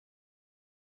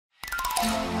Click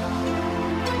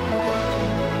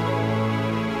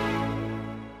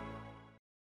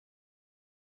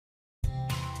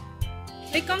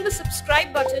on the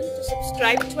subscribe button to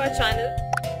subscribe to our channel.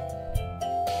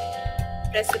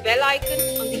 Press the bell icon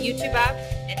on the YouTube app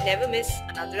and never miss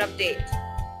another update.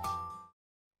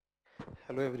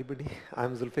 Hello everybody, I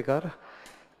am Zulfikar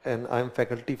and I am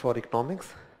faculty for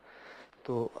economics.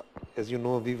 So as you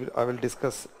know, I will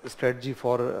discuss strategy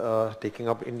for taking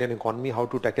up Indian economy, how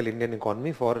to tackle Indian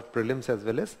economy for prelims as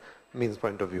well as mains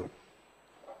point of view.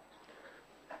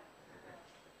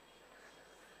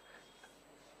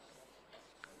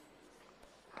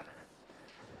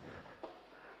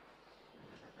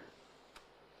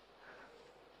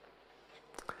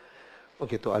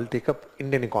 Okay, so I'll take up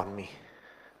Indian economy.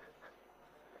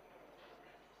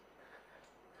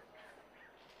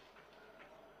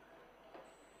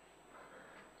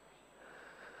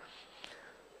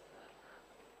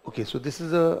 Okay, so this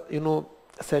is a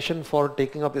session for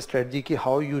taking up a strategy ki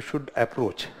how you should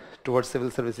approach towards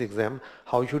civil service exam,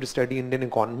 how you should study Indian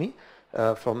economy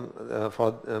for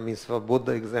both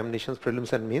the examinations,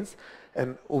 prelims and mains,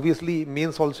 and obviously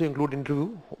mains also include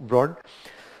interview broad.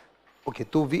 Okay,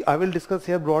 so I will discuss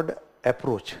here broad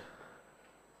approach.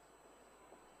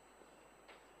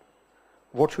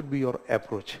 What should be your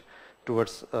approach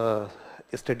towards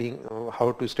studying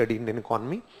how to study Indian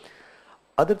economy?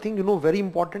 Other thing, very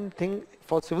important thing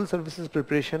for civil services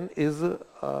preparation is the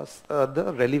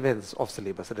relevance of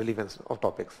syllabus, relevance of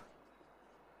topics.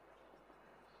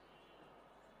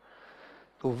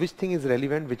 So which thing is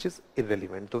relevant, which is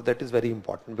irrelevant? So that is very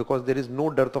important because there is no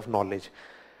dearth of knowledge.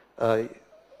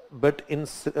 But in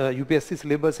UPSC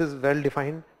syllabus is well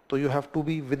defined, so you have to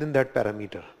be within that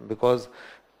parameter because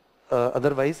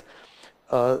otherwise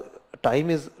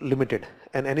time is limited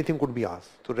and anything could be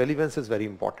asked. So relevance is very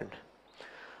important.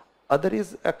 Other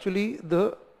is actually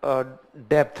the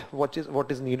depth, what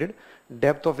is needed,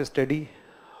 depth of study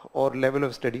or level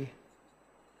of study.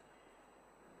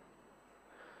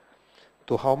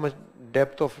 So how much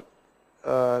depth of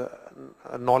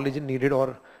knowledge needed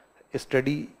or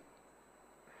study.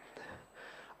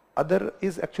 Other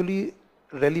is actually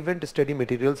relevant study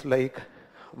materials like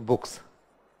books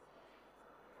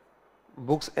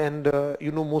and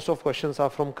most of questions are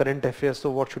from current affairs, so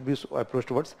what should be approached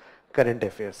towards current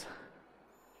affairs.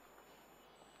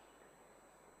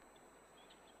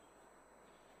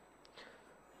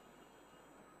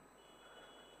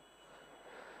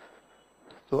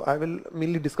 So I will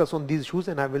mainly discuss on these issues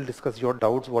and I will discuss your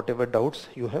doubts, whatever doubts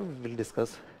you have, we'll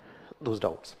discuss those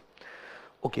doubts.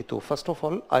 Okay, so first of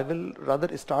all, I will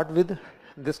rather start with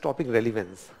this topic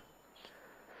relevance.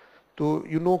 So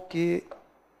in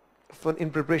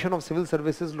preparation of civil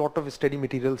services, lot of study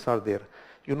materials are there.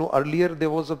 Earlier there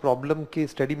was a problem that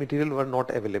study material were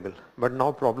not available, but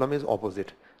now problem is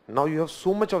opposite. Now you have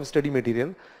so much of study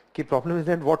material, the problem is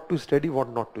that what to study, what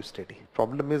not to study.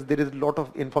 Problem is there is a lot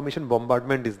of information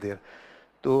bombardment is there.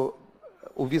 So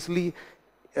obviously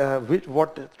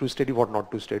what to study, what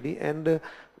not to study, and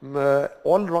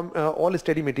all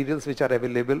study materials which are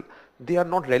available, they are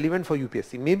not relevant for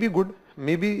UPSC. Maybe good,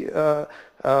 maybe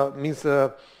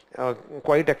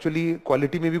quite actually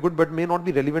quality may be good, but may not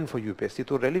be relevant for UPSC.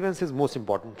 So relevance is most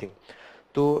important thing.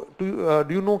 So do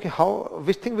you know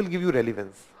which thing will give you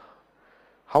relevance?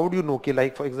 How do you know?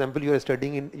 Like for example, you are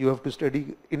studying you have to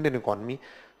study Indian economy.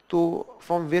 So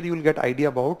from where you will get idea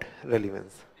about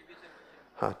relevance?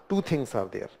 Two things are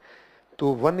there.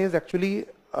 So one is actually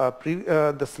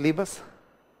the syllabus,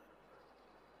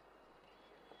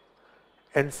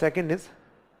 and second is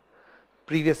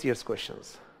previous year's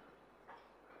questions.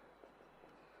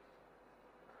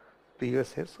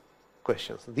 Previous year's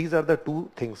questions. These are the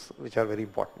two things which are very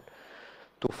important.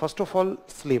 So first of all,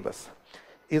 syllabus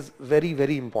is very,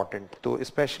 very important. So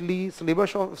especially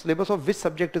syllabus of which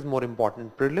subject is more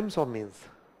important, prelims or mains?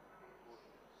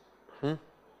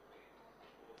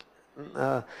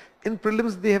 In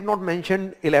prelims they have not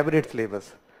mentioned elaborate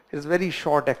syllabus. It is very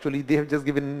short actually. They have just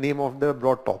given name of the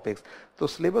broad topics. So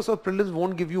syllabus of prelims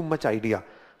won't give you much idea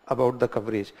about the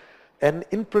coverage. And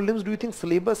in prelims, do you think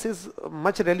syllabus is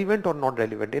much relevant or not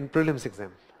relevant in prelims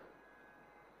exam?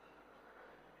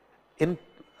 In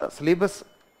syllabus,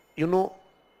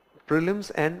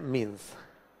 prelims and mains.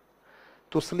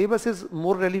 So syllabus is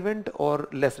more relevant or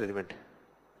less relevant?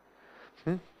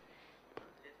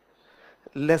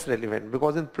 Less relevant,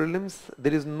 because in prelims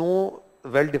there is no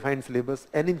well-defined syllabus.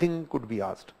 Anything could be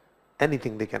asked,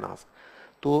 anything they can ask.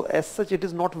 So as such, it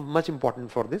is not much important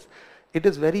for this. It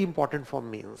is very important for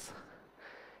mains.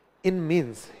 In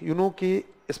mains,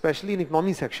 especially in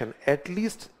economy section, at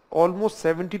least almost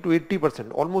 70 to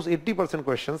 80%, almost 80%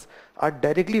 questions are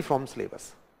directly from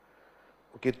syllabus.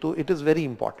 Okay, so it is very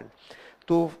important.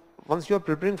 So once you are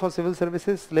preparing for civil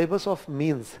services, syllabus of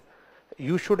means,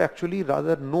 you should actually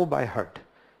rather know by heart.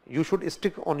 You should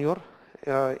stick on your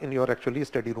in your actually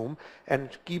study room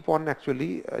and keep on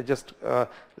actually just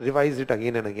revise it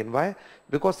again and again. Why?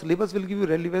 Because syllabus will give you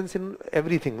relevance in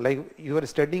everything. Like you are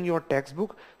studying your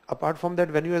textbook, apart from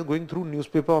that, when you are going through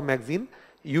newspaper or magazine,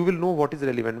 you will know what is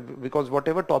relevant, because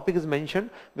whatever topic is mentioned,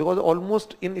 because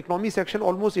almost in economy section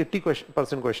almost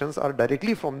 80% questions are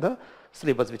directly from the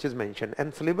syllabus which is mentioned,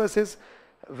 and syllabus is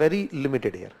very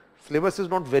limited here. Syllabus is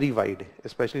not very wide,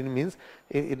 especially in means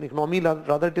in economy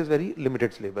rather it is very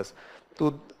limited syllabus.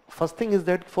 So first thing is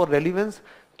that for relevance,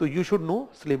 so you should know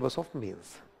syllabus of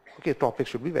means. Okay, topic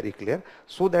should be very clear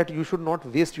so that you should not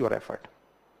waste your effort.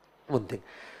 One thing.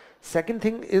 Second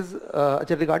thing is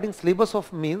regarding syllabus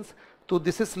of means. So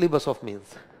this is syllabus of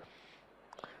means.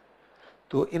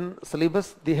 So in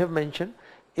syllabus they have mentioned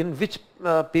in which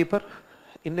paper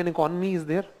Indian economy is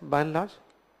there by and large.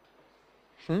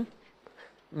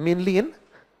 Mainly in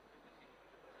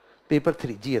paper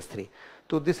 3, GS 3.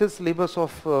 So this is syllabus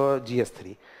of GS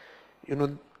 3. You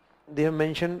know, they have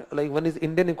mentioned like one is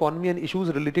Indian economy and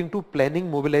issues relating to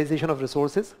planning, mobilization of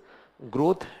resources,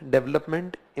 growth,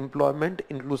 development, employment,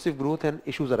 inclusive growth, and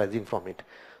issues arising from it.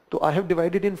 So I have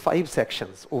divided in 5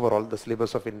 sections overall the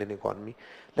syllabus of Indian economy.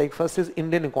 Like first is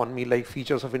Indian economy, like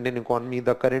features of Indian economy,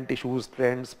 the current issues,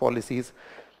 trends, policies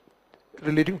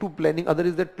relating to planning. Other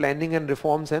is that planning and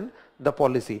reforms and the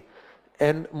policy,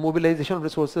 and mobilization of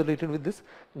resources related with this,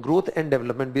 growth and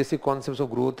development, basic concepts of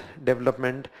growth,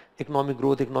 development, economic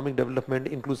growth, economic development,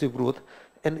 inclusive growth,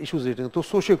 and issues relating to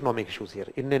socio-economic issues here,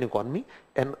 Indian economy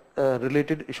and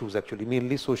related issues, actually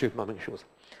mainly socio-economic issues.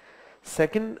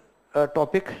 Second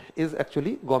topic is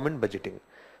actually government budgeting.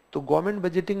 So government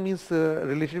budgeting means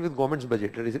related with government's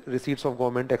budget, receipts of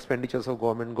government, expenditures of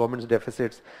government, government's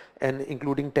deficits, and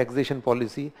including taxation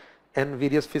policy and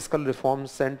various fiscal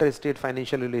reforms, center-state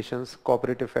financial relations,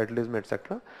 cooperative federalism,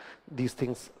 etc. These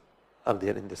things are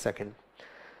there in the second.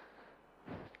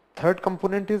 Third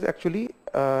component is actually,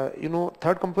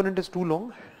 third component is too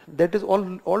long. That is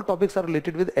all topics are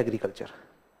related with agriculture.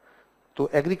 So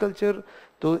agriculture,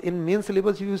 so in main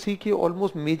syllabus you see कि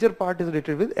almost major part is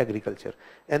related with agriculture,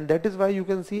 and that is why you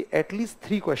can see at least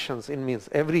 3 questions in means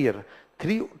every year,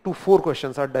 3 to 4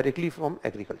 questions are directly from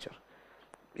agriculture.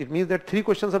 It means that 3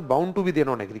 questions are bound to be there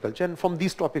on agriculture and from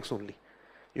these topics only.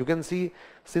 You can see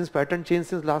since pattern changed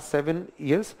since last 7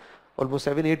 years, almost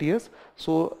 7-8 years,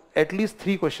 so at least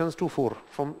 3 questions to 4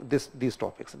 from these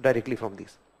topics directly from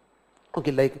these.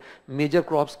 Okay, like major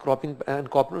crops, cropping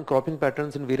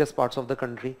patterns in various parts of the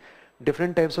country,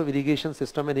 different types of irrigation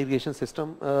system and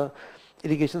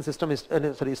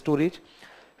storage,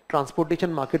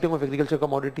 transportation, marketing of agriculture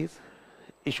commodities,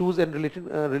 issues and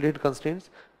related constraints,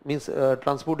 means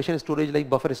transportation, storage like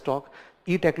buffer stock,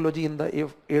 e-technology in the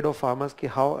aid of farmers,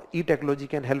 how e-technology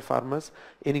can help farmers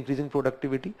in increasing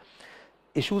productivity,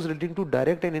 issues relating to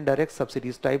direct and indirect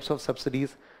subsidies, types of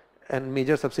subsidies and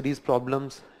major subsidies,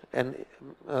 problems and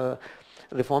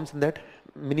reforms in that,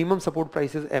 minimum support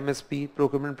prices, MSP,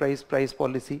 procurement price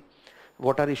policy,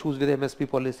 what are issues with MSP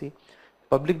policy,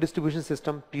 public distribution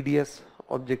system, PDS,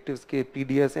 objectives के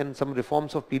PDS and some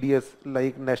reforms of PDS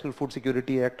like National Food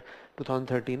Security Act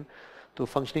 2013, to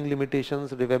functioning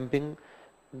limitations, revamping.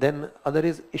 Then other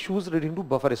is issues relating to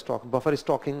buffer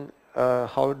stocking,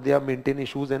 how they are maintained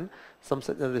issues and some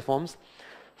reforms.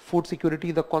 Food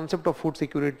security, the concept of food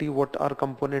security, what are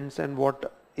components and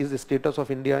what is the status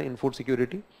of India in food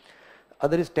security.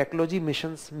 Other is technology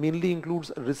missions, mainly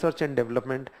includes research and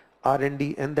development,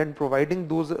 R&D, and then providing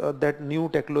those that new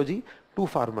technology to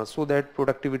farmers so that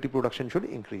production should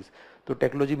increase. So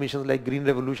technology missions like green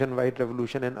revolution, white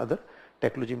revolution and other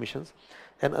technology missions.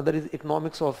 And other is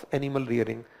economics of animal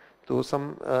rearing. So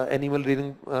some animal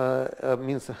rearing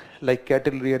means like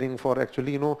cattle rearing for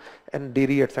actually, and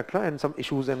dairy, etc. and some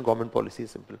issues and government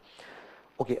policies, simple.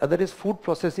 Okay, other is food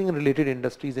processing and related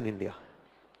industries in India.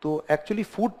 So actually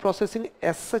food processing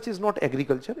as such is not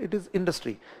agriculture, it is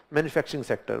industry, manufacturing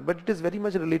sector, but it is very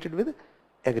much related with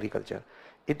agriculture.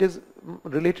 It is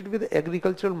related with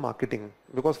agricultural marketing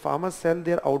because farmers sell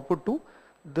their output to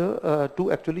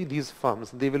to actually these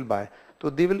farms, they will buy. So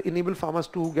they will enable farmers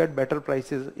to get better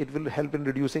prices. It will help in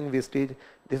reducing wastage.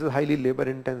 This is highly labor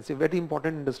intensive, very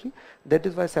important industry. That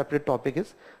is why separate topic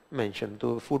is mentioned.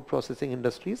 So food processing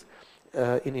industries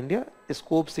in India,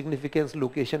 scope, significance,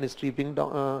 location, streaming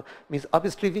down, means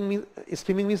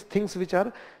upstreaming means things which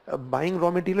are buying raw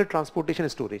material, transportation,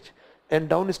 storage, And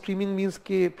downstreaming means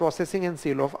processing and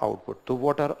sale of output. So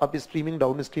what are upstreaming,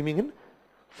 downstreaming in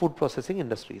food processing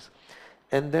industries.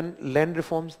 And then land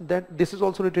reforms, that this is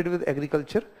also related with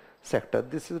agriculture sector.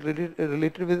 This is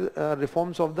related with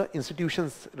reforms of the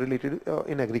institutions related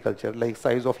in agriculture, like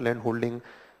size of land holding,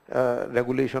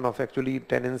 regulation of actually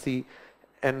tenancy,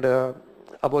 and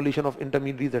abolition of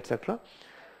intermediaries, etc.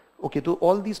 Okay, so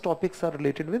all these topics are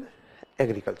related with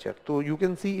agriculture. So you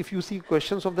can see, if you see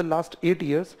questions of the last 8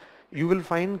 years, you will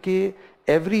find that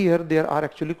every year there are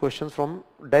actually questions from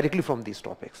directly from these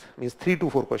topics. Means 3 to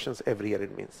 4 questions every year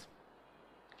it means.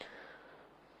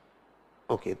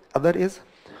 Okay, other is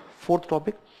fourth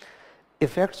topic,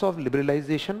 effects of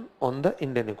liberalization on the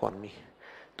Indian economy.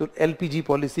 So LPG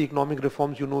policy, economic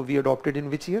reforms, you know, we adopted in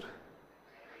which year?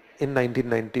 In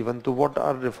 1991. So what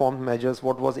are reform measures,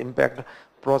 what was impact,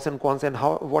 pros and cons, and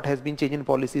how, what has been changed in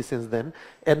policy since then,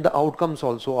 and the outcomes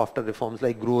also after reforms,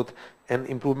 like growth and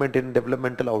improvement in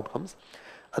developmental outcomes.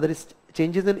 Other is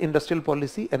changes in industrial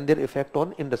policy and their effect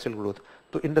on industrial growth.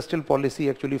 So industrial policy,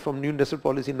 actually from new industrial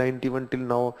policy 91 till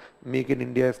now, Make in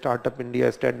India, Startup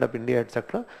India, Stand Up India,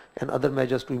 etc., and other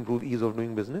measures to improve ease of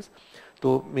doing business.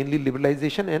 So mainly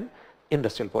liberalization and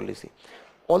industrial policy.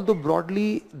 Although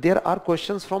broadly there are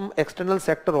questions from external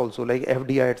sector also, like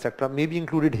FDI, etc., may be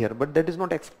included here, but that is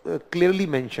not clearly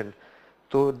mentioned.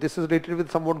 So this is related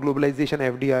with somewhat globalization,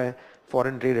 FDI,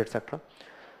 foreign trade, etc.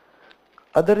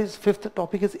 Other is, fifth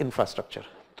topic is infrastructure.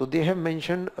 So they have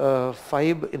mentioned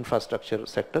 5 infrastructure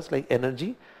sectors like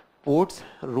energy, ports,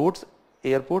 roads,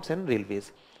 airports and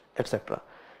railways, etc.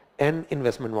 and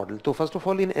investment model. So first of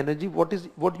all, in energy,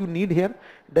 what you need here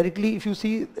directly, if you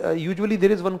see, usually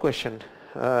there is one question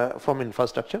from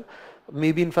infrastructure,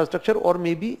 maybe infrastructure or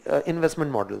maybe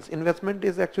investment models. Investment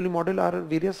is actually model are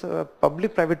various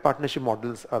public-private partnership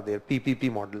models are there,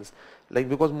 PPP models, like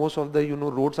because most of the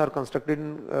roads are constructed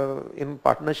in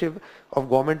partnership of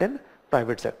government and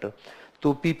private sector.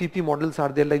 So PPP models are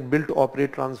there, like build,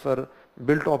 operate, transfer,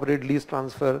 build, operate, lease,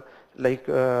 transfer, like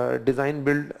design,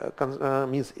 build,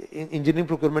 means engineering,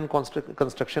 procurement,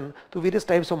 construction. So various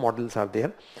types of models are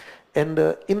there. And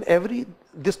in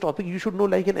this topic you should know,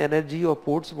 like in energy or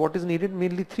ports, what is needed,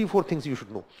 mainly 3-4 things you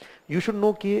should know. You should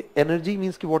know ki energy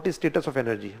means ki what is status of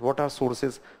energy, what are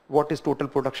sources, what is total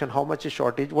production, how much is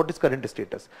shortage, what is current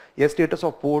status. Yes, status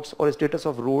of ports or status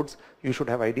of roads, you should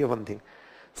have idea one thing.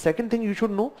 Second thing you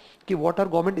should know ki what are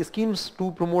government schemes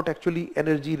to promote actually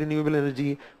energy, renewable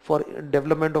energy, for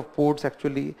development of ports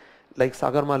actually, like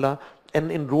Sagarmala,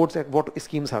 and in roads what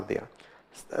schemes are there.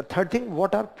 Third thing,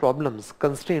 what are problems,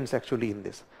 constraints actually in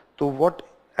this. So what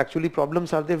actually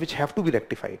problems are there which have to be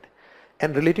rectified,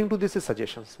 and relating to this is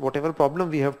suggestions, whatever problem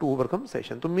we have to overcome,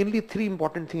 session. So mainly 3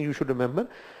 important things you should remember.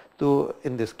 So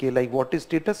in this case, like what is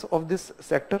status of this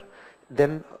sector,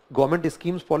 then government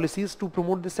schemes, policies to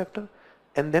promote this sector,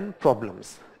 and then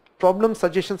problems. Problem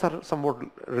suggestions are somewhat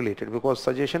related, because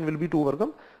suggestion will be to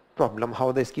overcome problem,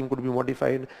 how the scheme could be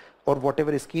modified, or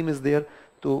whatever scheme is there,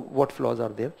 to what flaws are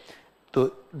there.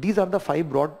 So these are the 5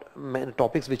 broad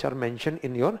topics which are mentioned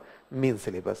in your main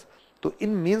syllabus. So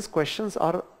in mains, questions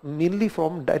are mainly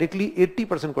from directly,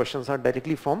 80% questions are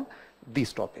directly from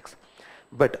these topics.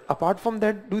 But apart from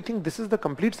that, do you think this is the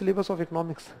complete syllabus of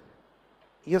economics?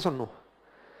 Yes or no?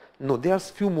 No, there are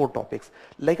few more topics.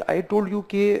 Like I told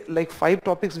you, like 5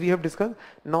 topics we have discussed.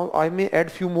 Now I may add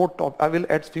few more I will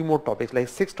add few more topics. Like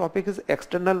 6th topic is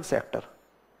external sector.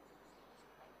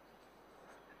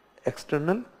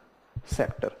 External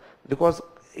sector, because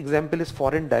example is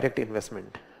foreign direct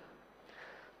investment.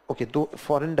 Okay, so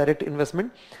foreign direct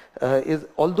investment is,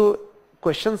 although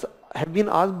questions have been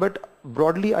asked, but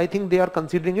broadly I think they are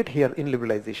considering it here in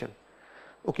liberalization.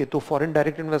 Okay, so foreign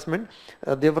direct investment,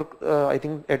 there were I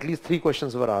think at least 3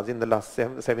 questions were asked in the last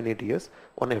 7-8 years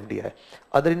on FDI.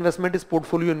 Other investment is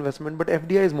portfolio investment, but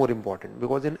FDI is more important,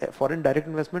 because in foreign direct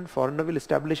investment, foreigner will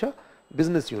establish a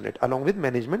business unit along with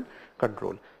management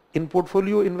control. In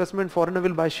portfolio investment, foreigner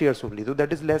will buy shares only, so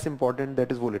that is less important,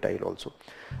 that is volatile also.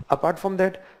 Apart from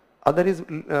that, other is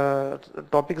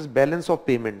topic is balance of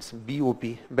payments, BOP,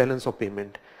 balance of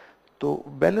payment. So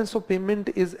balance of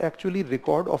payment is actually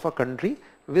record of a country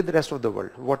with the rest of the world,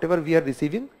 whatever we are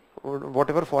receiving, or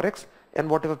whatever forex and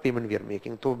whatever payment we are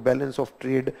making. So balance of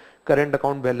trade, current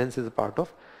account balance is a part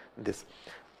of this.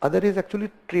 Other is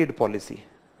actually trade policy.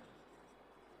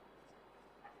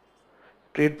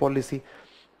 Trade policy.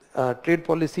 Trade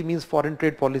policy means foreign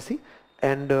trade policy,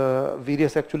 and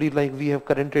various actually, like we have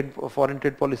current trade, foreign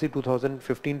trade policy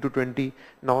 2015 to 20.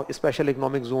 Now special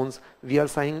economic zones, we are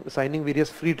signing various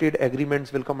free trade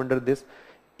agreements will come under this.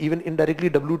 Even indirectly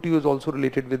WTO is also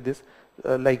related with this.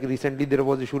 Like recently there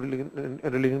was issue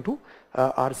relating to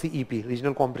RCEP,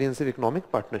 Regional Comprehensive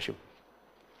Economic Partnership.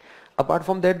 Apart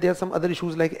from that, there are some other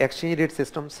issues like exchange rate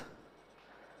systems.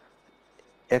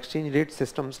 Exchange rate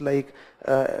systems like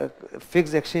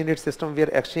fixed exchange rate system where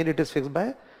exchange rate is fixed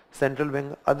by central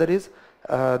bank. Other is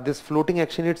this floating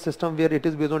exchange rate system where it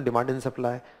is based on demand and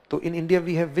supply. So in India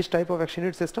we have which type of exchange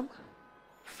rate system?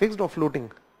 Fixed or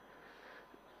floating?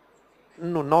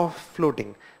 No, now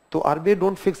floating. So RBI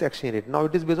don't fix exchange rate. Now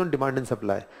it is based on demand and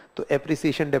supply. So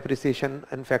appreciation, depreciation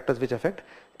and factors which affect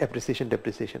appreciation,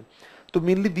 depreciation. So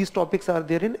mainly these topics are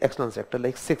there in external sector.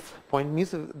 Like sixth point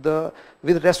means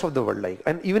with rest of the world, like,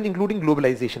 and even including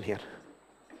globalization here.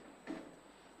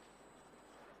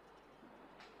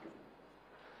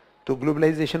 So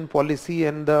globalization policy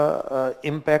and the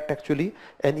impact actually,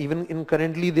 and even in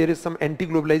currently there is some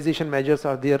anti-globalization measures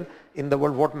are there in the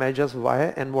world, what measures,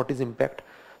 why and what is impact.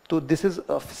 So this is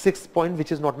a sixth point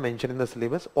which is not mentioned in the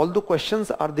syllabus, although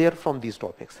questions are there from these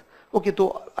topics. Okay,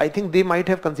 so I think they might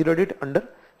have considered it under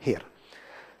here.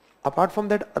 Apart from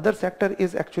that, other sector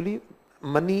is actually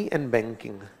money and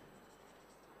banking.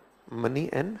 Money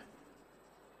and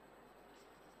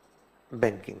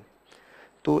banking.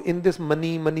 So in this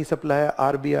money supply,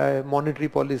 RBI, monetary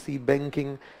policy,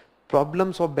 banking,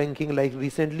 problems of banking, like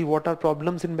recently what are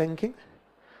problems in banking?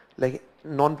 Like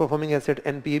non-performing asset,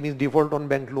 NPA means default on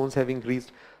bank loans have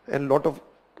increased, and lot of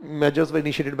measures were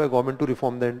initiated by government to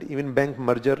reform that. Even bank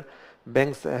merger,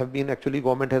 banks have been actually,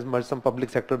 government has merged some public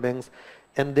sector banks,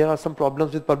 and there are some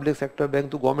problems with public sector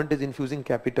bank. The government is infusing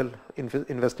capital,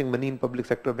 investing money in public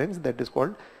sector banks. That is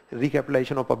called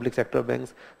recapitalization of public sector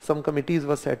banks. Some committees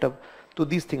were set up to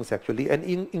these things actually, and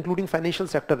including financial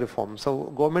sector reform.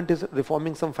 So government is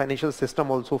reforming some financial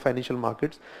system also, financial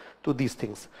markets. So these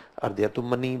things are there. To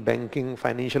money, banking,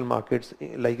 financial markets,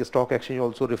 like stock exchange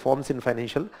also, reforms in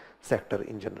financial sector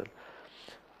in general.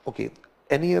 Okay,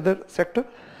 any other sector?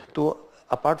 So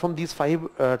apart from these five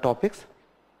topics,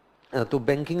 so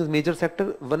banking is major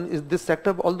sector. One is this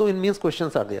sector, although in mains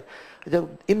questions are there.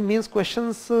 In mains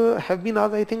questions have been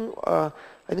asked, I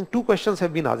think 2 questions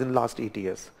have been asked in last 8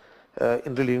 years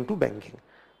in relating to banking.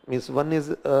 Means one is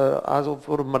asked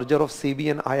for merger of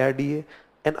SEBI and IRDA,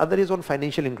 and other is on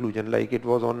financial inclusion, like it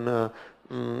was on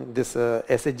this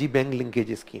SHG bank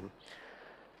linkage scheme.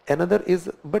 Another is,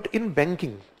 but in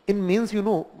banking, in mains, you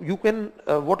know, you can,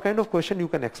 what kind of question you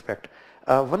can expect.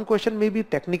 One question may be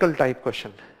technical type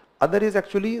question. Other is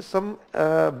actually some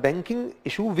banking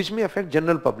issue which may affect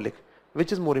general public.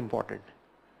 Which is more important?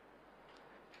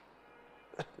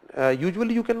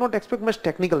 Usually you cannot expect much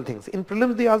technical things. In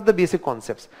prelims they ask the basic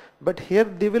concepts, but here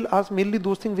they will ask mainly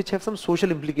those things which have some social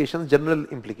implications, general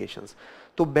implications.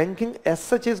 So banking as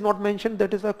such is not mentioned.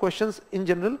 That is why questions in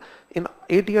general in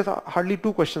 8 years hardly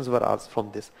 2 questions were asked from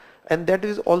this, and that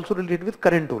is also related with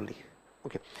current only.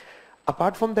 Okay.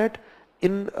 Apart from that,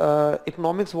 in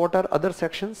economics, what are other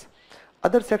sections?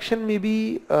 Other section may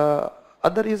be,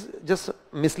 other is just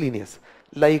miscellaneous,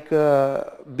 like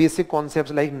basic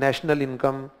concepts like national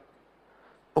income.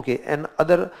 Okay, and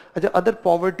other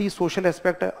poverty, social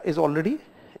aspect is already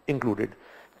included.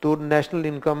 So national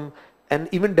income and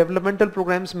even developmental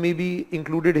programs may be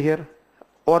included here,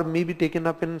 or may be taken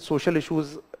up in social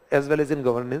issues as well as in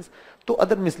governance. So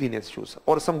other miscellaneous issues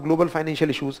or some global financial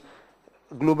issues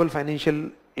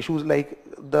like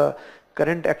the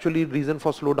current actually reason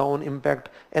for slowdown, impact,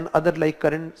 and other like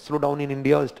current slowdown in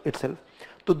India itself.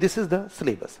 So this is the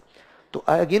syllabus. So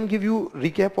I again give you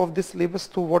recap of this syllabus.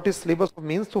 So what is syllabus of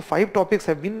mains? So 5 topics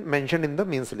have been mentioned in the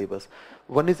main syllabus.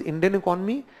 One is Indian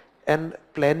economy and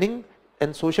planning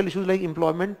and social issues like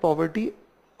employment, poverty,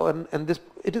 and this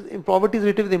it is poverty is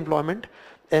related with employment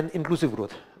and inclusive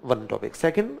growth. One topic.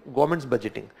 Second, government's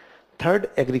budgeting.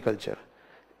 Third, agriculture.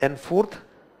 And fourth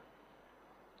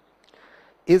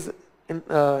is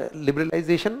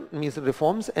liberalization, means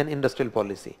reforms and industrial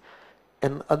policy.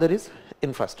 And other is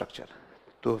infrastructure.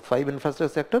 So 5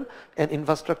 infrastructure sector and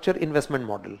infrastructure investment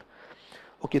model.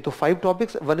 Okay, so 5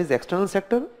 topics. One is external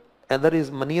sector, other is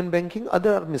money and banking,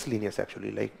 other are miscellaneous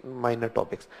actually, like minor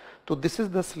topics. So this is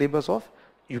the syllabus of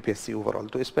UPSC overall.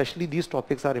 So especially these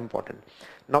topics are important.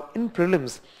 Now in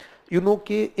prelims, you know,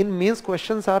 in mains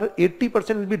questions are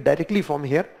 80% will be directly from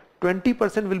here,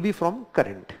 20% will be from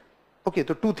current. Okay,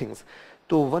 so 2 things.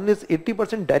 So one is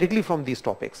 80% directly from these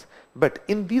topics, but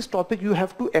in these topics you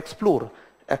have to explore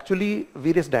actually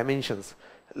various dimensions,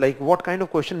 like what kind of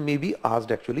question may be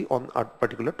asked actually on a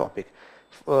particular topic.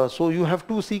 So you have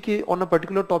to see on a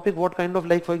particular topic what kind of,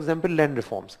 like for example land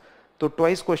reforms. So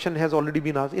twice question has already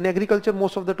been asked. In agriculture,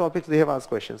 most of the topics they have asked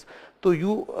questions. So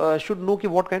you should know ki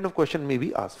what kind of question may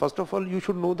be asked. First of all, you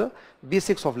should know the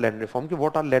basics of land reform, ki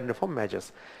what are land reform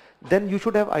measures. Then you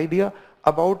should have idea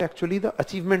about actually the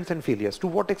achievements and failures, to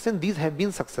what extent these have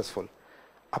been successful.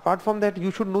 Apart from that,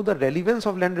 you should know the relevance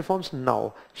of land reforms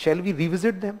now. Shall we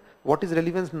revisit them? What is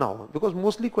relevance now? Because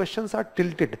mostly questions are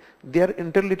tilted. They are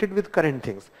interrelated with current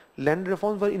things. Land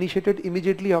reforms were initiated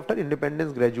immediately after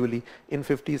independence gradually in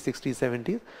 50s, 60s,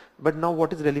 70s. But now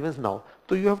what is relevance now?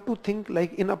 So you have to think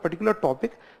like in a particular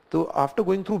topic. So after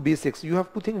going through basics, you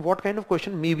have to think what kind of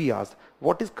question may be asked.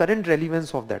 What is current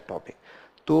relevance of that topic?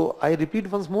 So I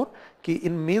repeat once more, ki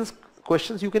in mains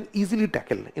questions you can easily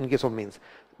tackle in case of mains,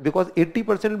 because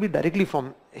 80% will be directly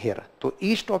from here. So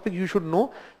each topic you should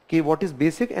know ki what is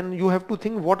basic, and you have to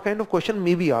think what kind of question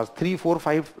may be asked. 3, 4,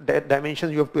 5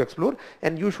 dimensions you have to explore,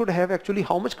 and you should have actually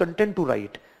how much content to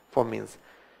write for mains.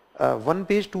 1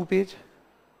 page, 2 page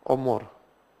or more.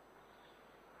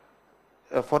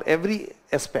 For every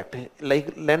aspect,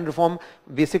 like land reform,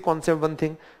 basic concept one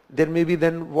thing, there may be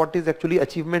then what is actually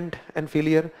achievement and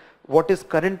failure, what is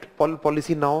current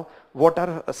policy now, what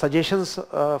are suggestions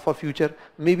for future,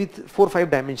 maybe 4 or 5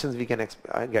 dimensions we can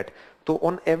get. So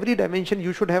on every dimension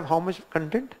you should have how much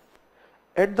content?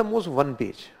 At the most 1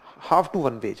 page, half to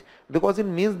 1 page, because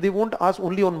in mains they won't ask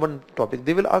only on one topic,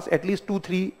 they will ask at least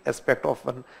 2-3 aspect of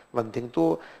one thing.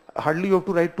 So hardly you have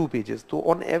to write 2 pages. So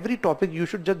on every topic you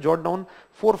should just jot down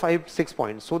 4, 5, 6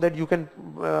 points, so that you can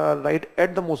write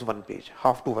at the most 1 page,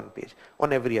 half to 1 page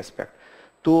on every aspect.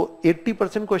 So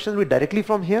 80% questions will be directly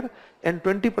from here, and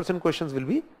 20% questions will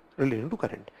be related to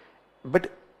current.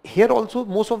 But here also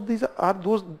most of these are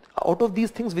those, out of these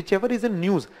things whichever is in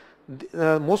news,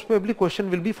 most probably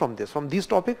question will be from this, from these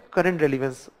topic current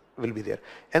relevance will be there,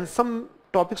 and some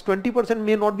topics 20%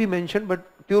 may not be mentioned but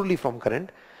purely from current.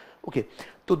 Okay,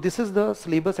 so this is the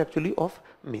syllabus actually of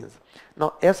mains.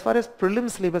 Now as far as prelim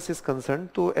syllabus is concerned,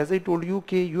 so as I told you,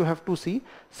 okay, you have to see,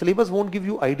 syllabus won't give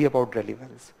you idea about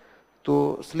relevance.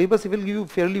 So syllabus will give you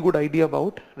fairly good idea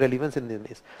about relevance in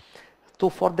this. So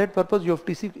for that purpose you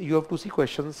have to see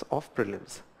questions of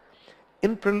prelims.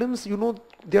 In prelims, you know,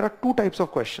 there are 2 types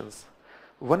of questions.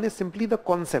 One is simply the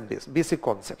concept based, basic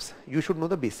concepts. You should know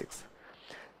the basics.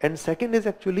 And second is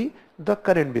actually the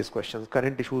current based questions,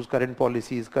 current issues, current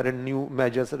policies, current new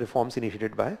measures, reforms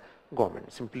initiated by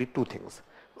government. Simply 2 things.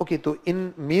 Okay, so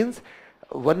in mains,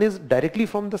 one is directly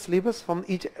from the syllabus, from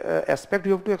each aspect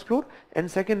you have to explore,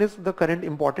 and second is the current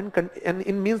important, and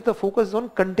in mains the focus is on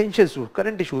contentious issues,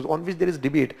 current issues on which there is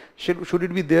debate. Should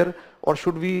it be there, or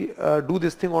should we do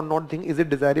this thing or not thing, is it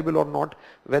desirable or not,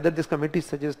 whether this committee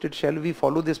suggested, shall we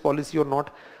follow this policy or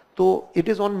not. So it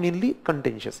is on mainly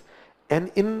contentious.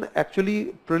 And in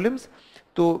actually prelims,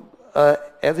 so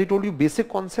as I told you, basic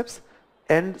concepts,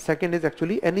 and second is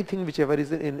actually anything whichever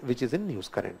is which is in news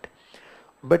current.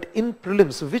 But in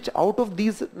prelims, which out of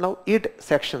these now 8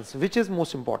 sections, which is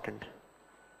most important?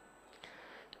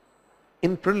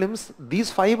 In prelims,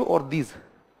 these 5 or these?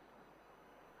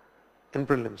 In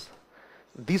prelims,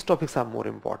 these topics are more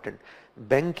important.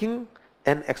 Banking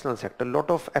and external sector,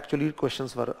 lot of actually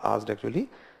questions were asked actually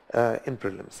in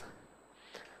prelims.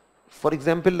 For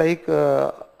example, like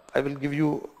I will give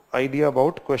you idea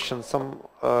about questions, some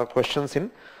questions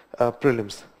in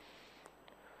prelims.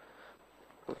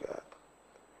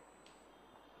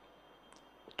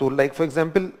 So like for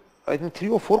example, I think 3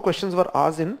 or 4 questions were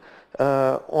asked in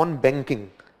on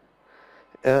banking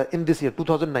in this year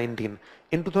 2019.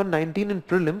 In 2019 in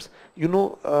prelims, you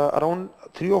know, around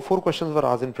 3 or 4 questions were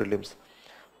asked in prelims.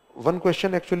 One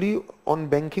question actually on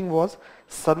banking was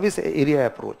service area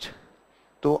approach.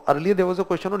 So earlier there was a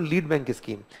question on lead bank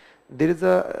scheme. There is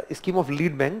a scheme of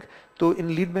lead bank. So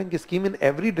in lead bank scheme, in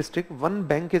every district one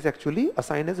bank is actually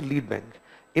assigned as lead bank.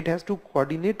 It has to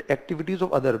coordinate activities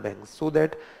of other banks, so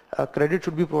that credit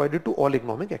should be provided to all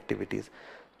economic activities.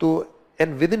 So,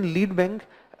 and within lead bank,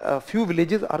 few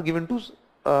villages are given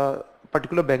to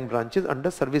particular bank branches under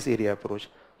service area approach.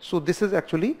 So this is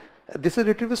actually, this is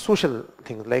related with social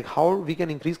things, like how we can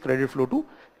increase credit flow to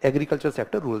agriculture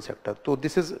sector, rural sector. So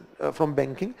this is from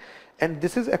banking, and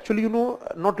this is actually, you know,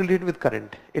 not related with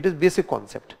current. It is basic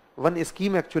concept, one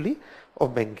scheme actually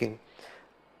of banking.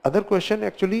 Other question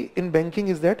actually in banking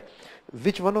is that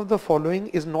which one of the following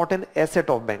is not an asset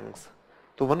of banks?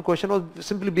 So one question was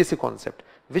simply basic concept.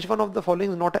 Which one of the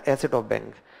following is not an asset of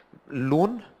bank?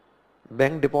 Loan,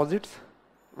 bank deposits?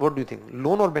 What do you think?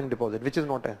 Loan or bank deposit? Which is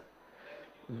not a?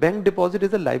 Bank deposit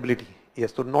is a liability.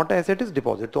 Yes, so not an asset is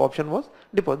deposit. So option was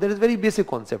deposit. That is very basic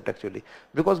concept actually,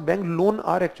 because bank loan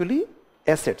are actually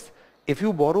assets. If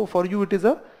you borrow, for you it is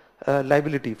a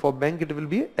liability. For bank it will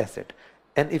be asset.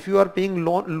 And if you are paying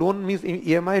loan means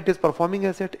EMI, it is performing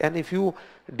asset, and if you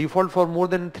default for more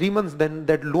than 3 months, then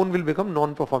that loan will become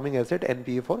non-performing asset,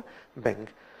 NPA for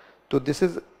bank. So this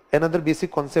is another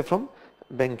basic concept from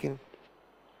banking.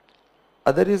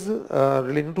 Other is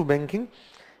relating to banking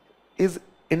is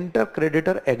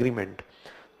inter-creditor agreement.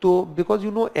 So because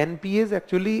you know NPAs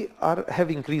actually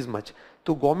have increased much.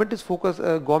 So government is focused.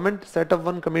 Government set up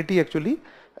one committee actually,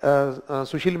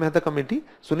 Sunil Mehta committee.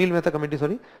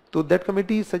 Sorry. So that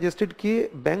committee suggested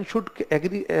that bank should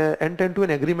enter into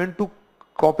an agreement to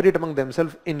cooperate among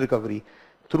themselves in recovery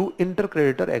through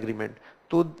inter-creditor agreement.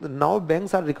 So now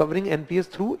banks are recovering NPAs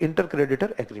through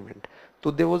inter-creditor agreement.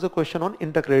 So there was a question on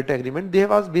inter-creditor agreement. They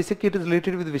have asked basically it is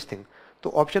related with which thing.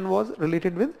 So option was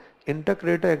related with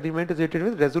inter-creditor agreement is related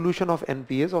with resolution of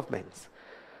NPAs of banks.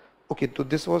 Okay, so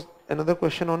this was another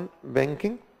question on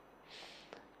banking.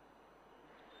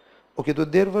 Okay, so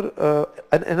there were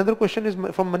another question is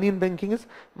from money in banking is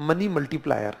money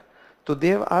multiplier. So they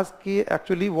have asked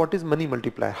actually what is money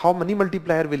multiplier, how money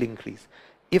multiplier will increase.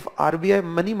 If RBI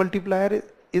money multiplier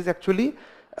is actually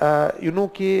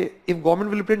if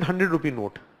government will print 100 rupee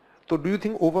note, so do you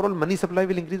think overall money supply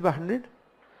will increase by 100?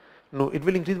 No, it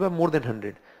will increase by more than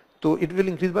 100. So it will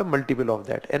increase by multiple of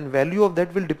that, and value of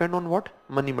that will depend on what?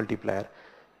 Money multiplier.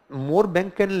 More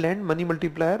bank can lend, money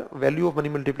multiplier, value of money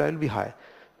multiplier will be high.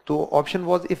 So option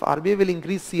was if RBI will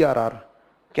increase CRR,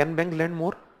 can bank lend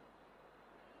more?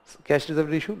 Cash reserve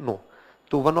ratio? No.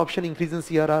 So one option increase in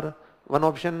CRR, one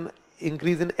option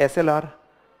increase in SLR,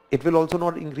 it will also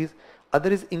not increase.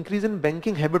 Other is increase in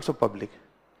banking habits of public.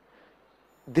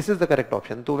 This is the correct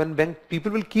option. So when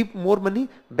people will keep more money,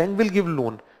 bank will give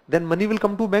loan. Then money will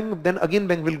come to bank, then again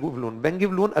bank will give loan. Bank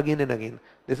give loan again and again.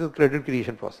 This is credit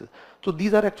creation process. So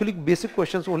these are actually basic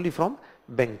questions only from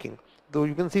banking. So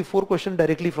you can see 4 questions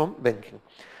directly from banking.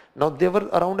 Now there were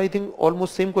around I think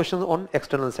almost same questions on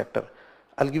external sector.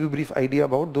 I'll give you a brief idea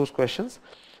about those questions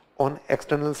on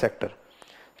external sector.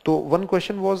 So one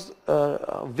question was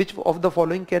which of the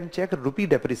following can check rupee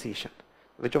depreciation?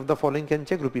 Which of the following can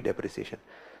check rupee depreciation?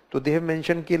 So they have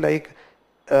mentioned like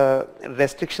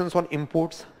restrictions on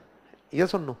imports,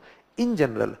 yes or no? In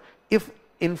general, if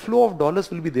inflow of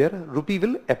dollars will be there, rupee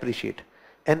will appreciate,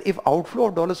 and if outflow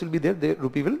of dollars will be there, the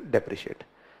rupee will depreciate.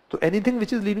 So anything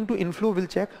which is leading to inflow will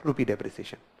check rupee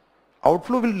depreciation.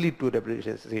 Outflow will lead to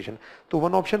depreciation. So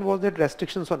one option was that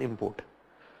restrictions on import.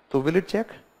 So will it check?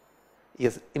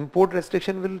 Yes, import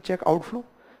restriction will check, outflow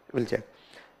will check.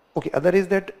 Okay, other is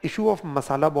that issue of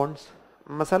masala bonds.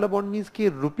 Masala bond means कि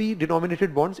rupee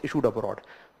denominated bonds issued abroad.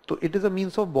 So it is a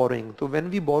means of borrowing. So when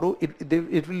we borrow,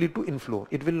 it will lead to inflow.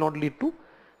 It will not lead to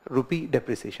rupee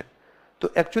depreciation. So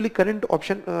actually correct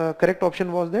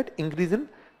option was that increase in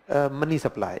money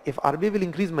supply. If RBI will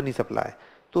increase money supply,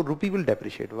 so rupee will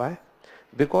depreciate. Why?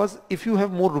 Because if you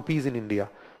have more rupees in India,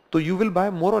 so you will buy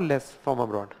more or less from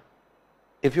abroad.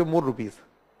 If you have more rupees,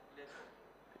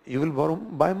 you will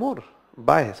buy more.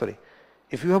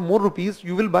 If you have more rupees,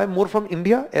 you will buy more from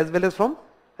India as well as from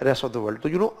rest of the world. So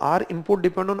you know our import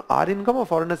depend on our income or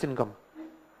foreigners' income?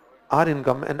 Our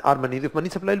income and our money. If money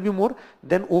supply will be more,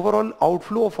 then overall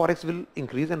outflow of forex will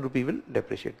increase and rupee will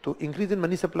depreciate. So increase in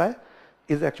money supply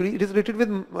is actually, it is related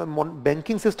with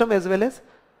banking system as well as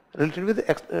related with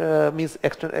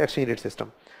exchange rate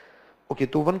system. Okay,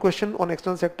 so one question on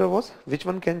external sector was which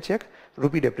one can check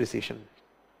rupee depreciation.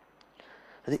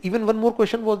 And even one more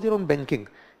question was there on banking.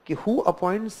 Who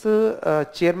appoints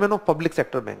chairman of public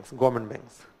sector banks, government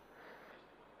banks?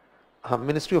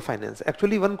 Ministry of Finance.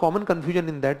 Actually one common confusion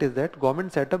in that is that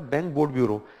government set up bank board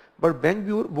bureau, but bank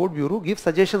board bureau gives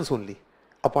suggestions only.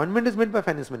 Appointment is made by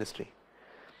finance ministry.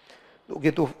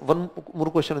 Okay, so one more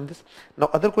question on this. Now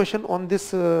other question on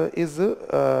this is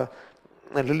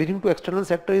relating to external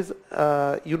sector is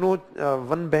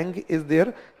one bank is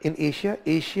there in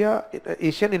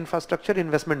Asian Infrastructure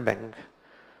Investment Bank.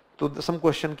 So some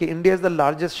question India is the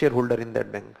largest shareholder in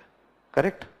that bank,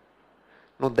 correct?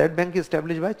 No, that bank is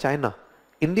established by China.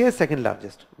 India is second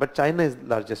largest, but China is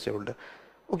largest shareholder.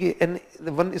 Okay, and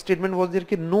one statement was there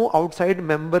no outside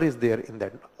member is there in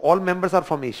that. All members are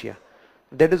from Asia.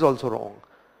 That is also wrong.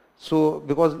 So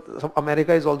because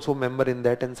America is also a member in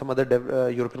that, and some other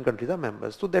European countries are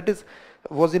members. So that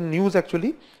was in news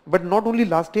actually, but not only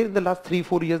last year, in the last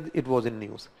 3-4 years it was in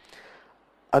news.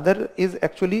 Other is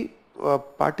actually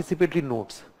participatory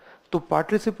notes. So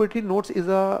participatory notes is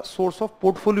a source of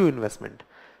portfolio investment.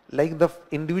 Like the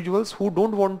individuals who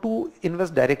don't want to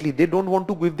invest directly, they don't want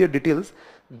to give their details,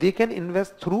 they can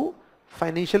invest through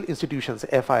financial institutions,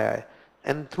 FII.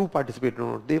 and through participatory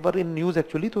notes. They were in news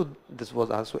actually, so this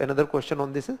was asked. So another question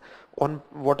on this is on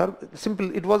what are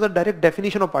simple, it was a direct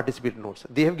definition of participatory notes.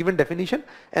 They have given definition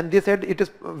and they said it is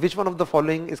which one of the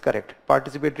following is correct,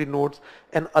 participatory notes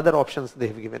and other options they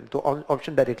have given. So on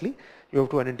option directly you have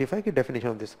to identify the definition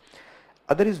of this.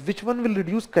 Other is which one will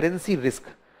reduce currency risk.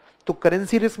 So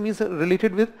currency risk means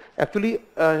related with actually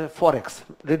forex,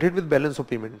 related with balance of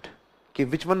payment. Okay,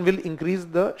 which one will increase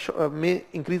the may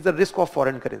increase the risk of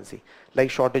foreign currency, like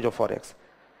shortage of forex.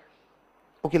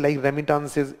 Okay, like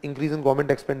remittances, increase in government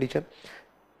expenditure.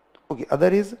 Okay, other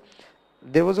is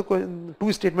there was a question,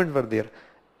 two statements were there.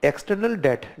 External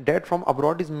debt from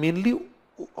abroad is mainly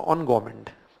on government.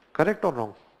 Correct or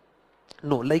wrong?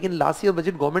 No, like in last year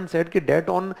budget, government said that debt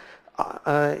on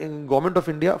in government of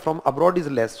India from abroad is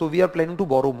less, so we are planning to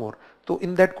borrow more. So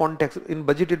in that context, in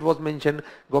budget it was mentioned,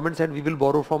 government said we will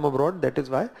borrow from abroad. That is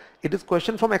why it is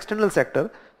question from external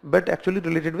sector, but actually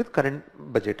related with current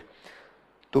budget.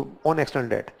 So on external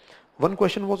debt, one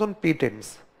question was on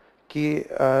patents. Ki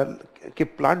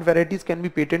plant varieties can be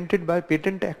patented by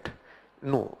Patent Act.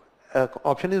 No.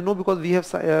 Option is no, because we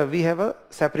have a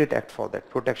separate act for that,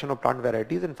 Protection of Plant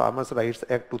Varieties and Farmers' Rights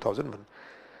Act 2001.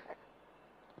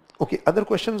 Okay, other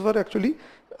questions were actually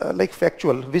like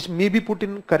factual, which may be put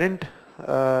in current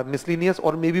miscellaneous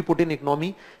or may be put in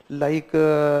economy, like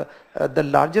the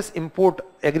largest imported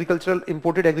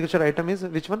agricultural item is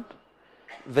which one?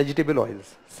 Vegetable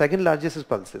oils. Second largest is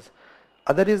pulses.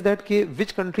 Other is that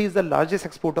which country is the largest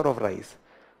exporter of rice?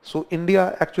 So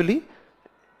India actually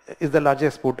is the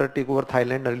largest exporter, take over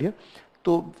Thailand earlier.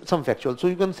 So some factual. So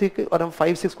you can say around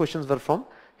 5-6 questions were from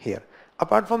here.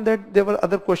 Apart from that, there were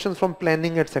other questions from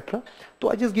planning, etc.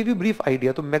 So I just give you brief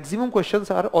idea. So maximum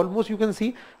questions are almost, you can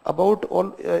see about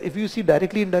all, if you see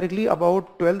directly, indirectly,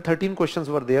 about 12-13 questions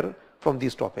were there from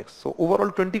these topics. So overall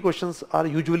 20 questions are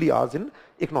usually asked in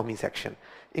economy section,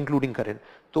 including current.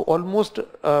 So almost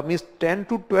means 10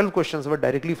 to 12 questions were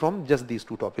directly from just these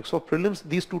two topics. So prelims,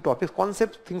 these two topics,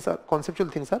 conceptual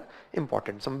things are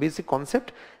important. Some basic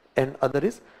concept and other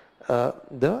is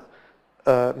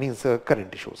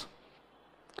current issues.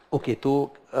 Okay,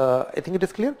 so I think it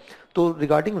is clear. So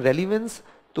regarding relevance,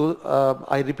 so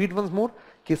I repeat once more,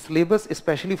 syllabus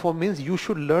especially for mains, you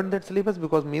should learn that syllabus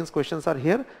because mains questions are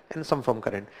here and some from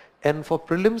current. And for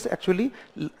prelims actually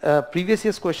previous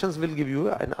year's questions will give you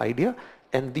an idea,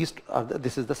 and this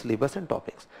is the syllabus and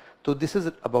topics. So this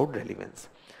is about relevance.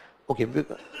 Okay,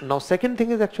 now second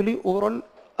thing is actually overall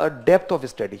depth of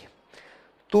study.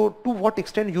 So to what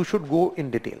extent you should go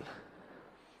in detail.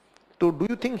 So do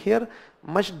you think here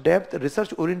much depth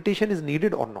research orientation is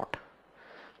needed or not?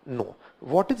 No.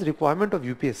 What is requirement of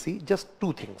UPSC? Just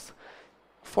two things.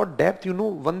 For depth, you know,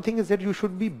 one thing is that you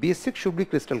should be basic, should be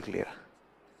crystal clear.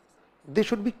 They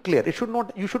should be clear. It should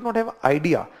not, you should not have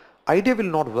idea. Idea will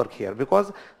not work here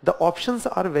because the options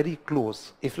are very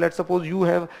close. If let's suppose you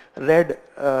have read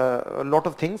a lot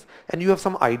of things and you have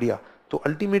some idea, so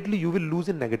ultimately you will lose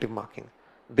in negative marking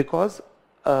because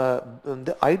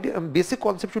the idea, basic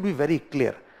concept should be very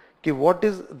clear. Okay, what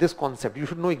is this concept? You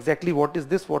should know exactly what is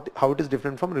this, how it is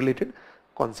different from related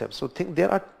concepts. So think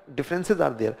there are differences are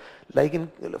there. Like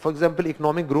in, for example,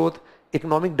 economic growth,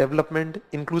 economic development,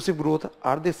 inclusive growth,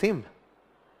 are they same?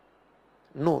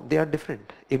 No, they are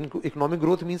different. Economic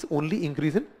growth means only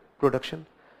increase in production.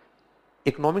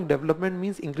 Economic development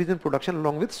means increase in production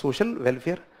along with social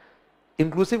welfare.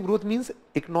 Inclusive growth means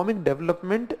economic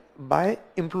development by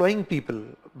employing people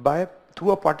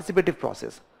through a participative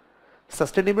process.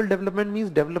 Sustainable development means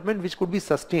development which could be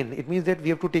sustained. It means that we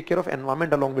have to take care of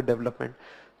environment along with development.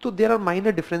 So there are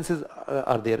minor differences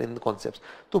are there in the concepts.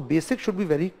 So basic should be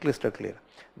very crystal clear.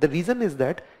 The reason is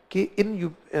that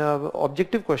in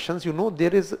objective questions, you know,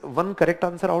 there is one correct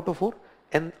answer out of 4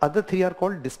 and other 3 are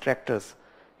called distractors.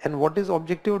 And what is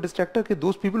objective or distractor?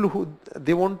 Those people who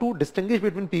they want to distinguish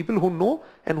between people who know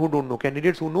and who don't know,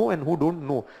 candidates who know and who don't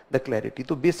know the clarity.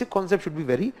 So basic concept should be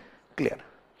very clear.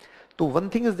 So one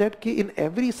thing is that in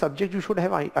every subject you should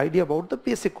have an idea about the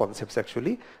basic concepts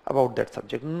actually about that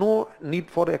subject. No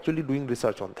need for actually doing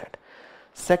research on that.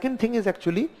 Second thing is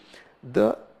actually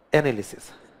the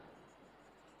analysis.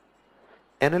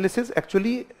 Analysis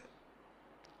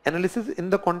in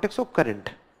the context of current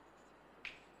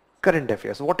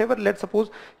affairs. Whatever, let's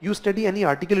suppose you study any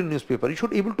article in newspaper, you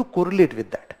should be able to correlate with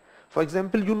that. For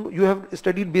example, you have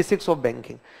studied basics of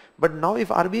banking, but now if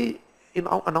RBI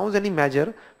announce any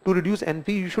measure to reduce NP,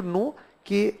 you should know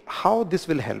how this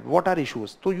will help, what are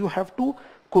issues. So you have to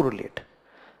correlate.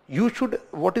 You should,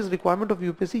 what is requirement of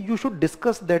UPSC? You should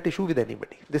discuss that issue with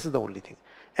anybody. This is the only thing.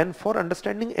 And for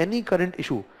understanding any current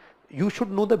issue, you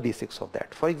should know the basics of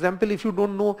that. For example, if you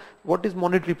don't know what is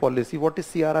monetary policy, what is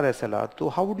CRR, SLR, so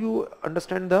how would you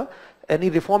understand any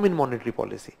reform in monetary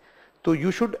policy? So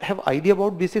you should have idea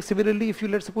about basics. Similarly, if you,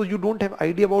 let's suppose you don't have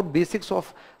idea about basics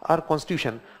of our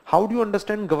constitution, how do you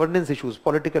understand governance issues,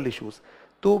 political issues?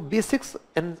 So basics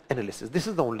and analysis, this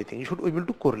is the only thing you should be able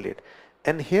to correlate.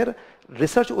 And here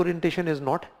research orientation is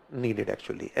not needed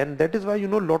actually, and that is why, you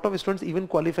know, lot of students even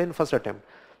qualify in first attempt.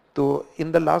 So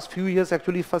in the last few years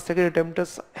actually first second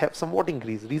attempts have somewhat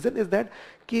increased. Reason is that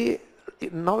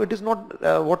now it is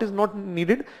not what is not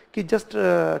needed, just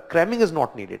cramming is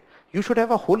not needed. You should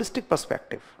have a holistic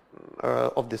perspective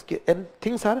of this, and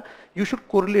things are, you should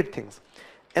correlate things.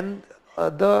 And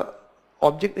the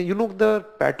object, you know, the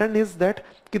pattern is that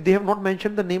they have not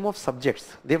mentioned the name of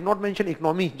subjects. They have not mentioned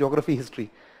economy, geography, history.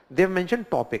 They have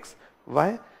mentioned topics.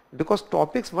 Why? Because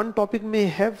topics, one topic may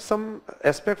have some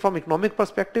aspect from economic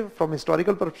perspective, from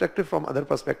historical perspective, from other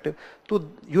perspective. So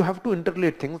you have to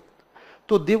interrelate things.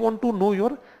 So they want to know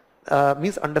your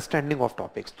means understanding of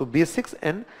topics. So basics,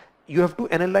 and you have to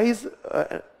analyze,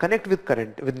 connect with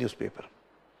current, with newspaper.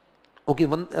 Okay,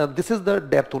 this is the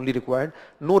depth only required,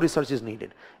 no research is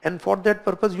needed. And for that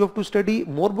purpose you have to study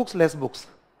more books, less books.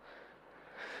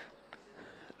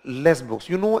 Less books.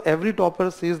 You know, every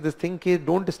topper says this thing,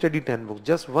 don't study 10 books,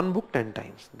 just one book 10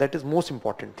 times. That is most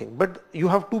important thing. But you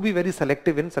have to be very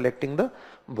selective in selecting the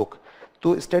book.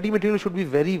 So study material should be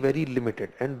very, very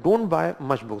limited, and don't buy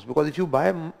much books, because if you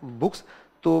buy books,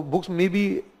 so books may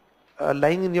be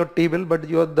lying in your table, but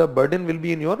the burden will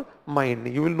be in your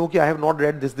mind. You will know, I have not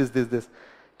read this.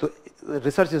 So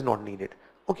research is not needed.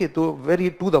 Okay, so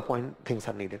very to the point things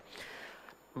are needed.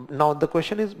 Now the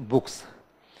question is books.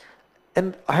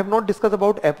 And I have not discussed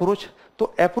about approach.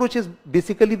 So approach is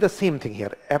basically the same thing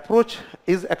here. Approach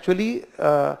is actually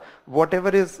whatever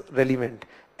is relevant.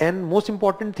 And most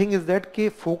important thing is that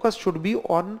focus should be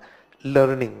on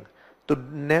learning. So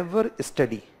never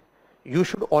study. You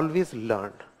should always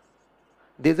learn.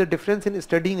 There is a difference in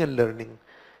studying and learning.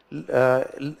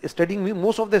 Studying means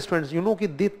most of the students, you know,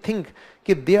 they think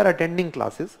they are attending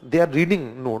classes, they are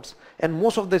reading notes, and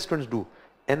most of the students do.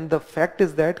 And the fact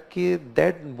is that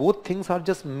both things are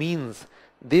just means.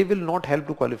 They will not help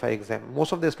to qualify exam.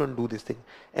 Most of the students do this thing.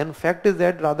 And fact is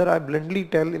that, rather I bluntly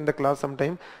tell in the class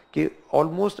sometime,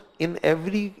 almost in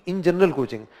general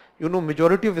coaching, you know,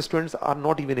 majority of students are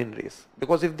not even in race,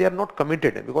 because if they are not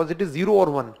committed, because it is 0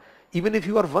 or 1. Even if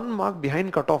you are 1 mark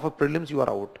behind cutoff of prelims, you are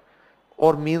out,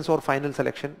 or mains or final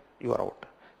selection, you are out.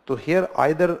 So here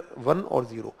either 1 or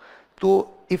 0.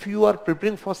 So if you are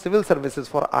preparing for civil services,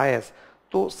 for IS,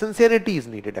 so sincerity is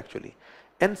needed actually.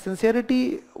 And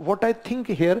sincerity, what I think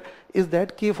here is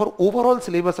that for overall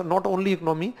syllabus, not only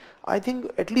economy, I think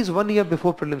at least 1 year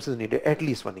before prelims is needed, at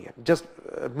least 1 year, just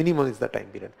minimum is the time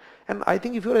period. And I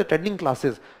think if you are attending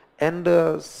classes, and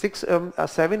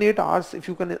 7-8 hours if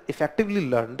you can effectively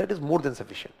learn, that is more than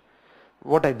sufficient,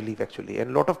 what I believe actually,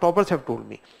 and lot of toppers have told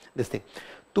me this thing.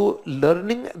 So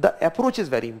learning, the approach is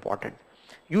very important.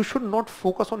 You should not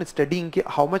focus on studying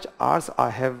how much hours I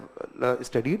have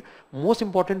studied. Most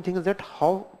important thing is that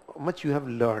how much you have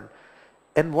learned.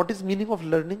 And what is meaning of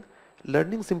learning?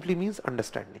 Learning simply means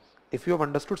understanding. If you have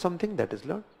understood something, that is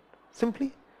learned,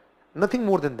 simply, nothing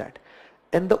more than that.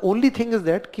 And the only thing is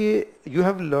that you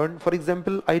have learned, for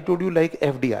example, I told you like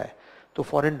FDI, so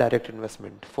foreign direct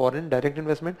investment. Foreign direct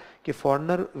investment,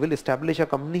 foreigner will establish a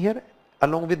company here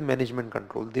along with management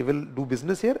control. They will do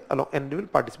business here and they will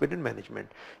participate in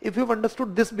management. If you have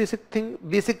understood this basic thing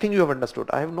you have understood.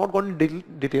 I have not gone in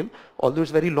detail, although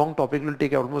it's very long topic, it will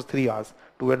take almost 3 hours,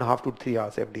 2.5 to 3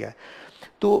 hours FDI.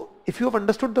 So if you have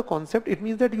understood the concept, it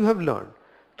means that you have learned.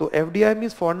 So FDI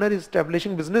means foreigner is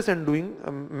establishing business and doing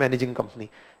managing company.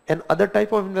 And other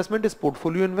type of investment is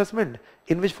portfolio investment,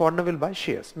 in which foreigner will buy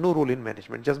shares, no role in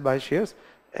management, just buy shares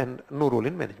and no role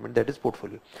in management, that is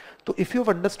portfolio. So if you have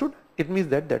understood, it means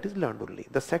that is learned only.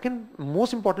 The second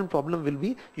most important problem will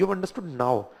be you have understood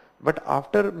now, but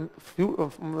after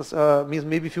means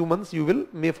maybe few months you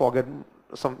may forget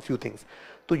some few things.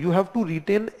 So you have to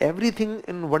retain everything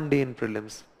in 1 day in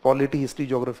prelims, polity, history,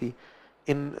 geography.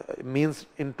 In mains,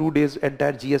 in 2 days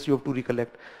entire GS you have to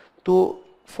recollect. So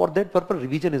for that purpose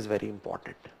revision is very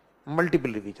important.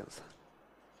 Multiple revisions.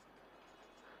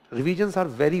 Revisions are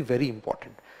very, very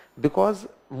important, because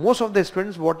most of the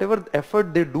students, whatever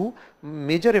effort they do,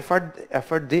 major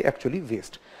effort they actually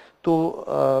waste.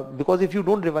 So because if you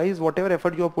don't revise, whatever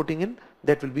effort you are putting in,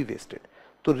 that will be wasted.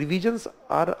 So revisions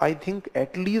are, I think,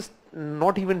 at least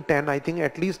not even 10, I think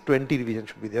at least 20 revisions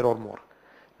should be there or more.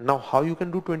 Now how you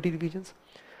can do 20 revisions?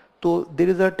 So there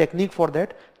is a technique for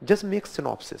that. Just make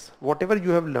synopsis. Whatever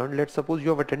you have learned, let's suppose you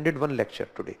have attended one lecture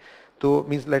today. So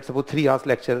means let's suppose 3 hours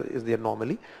lecture is there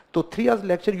normally. So 3 hours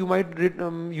lecture you might read,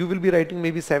 you will be writing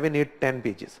maybe 7, 8, 10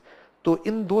 pages. So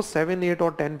in those 7, 8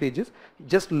 or 10 pages,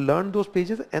 just learn those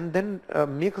pages and then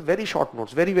make very short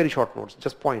notes, very, very short notes,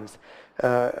 just points.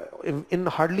 In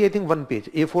hardly I think 1 page,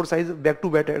 A4 size back to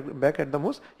back at the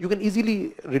most, you can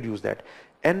easily reduce that.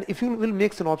 And if you will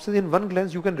make synopsis in one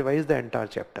glance, you can revise the entire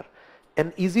chapter.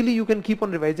 And easily you can keep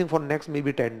on revising for next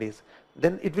maybe 10 days.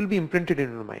 Then it will be imprinted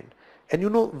in your mind. And you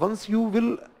know, once you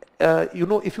will,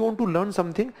 if you want to learn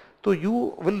something, so you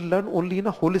will learn only in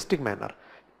a holistic manner.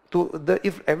 So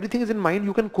if everything is in mind,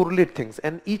 you can correlate things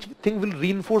and each thing will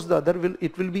reinforce the other,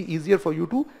 it will be easier for you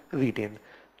to retain.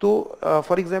 So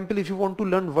for example, if you want to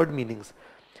learn word meanings,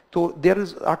 so there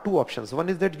are 2 options. One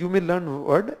is that you may learn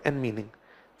word and meaning.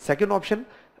 Second option,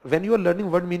 when you are learning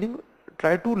word meaning,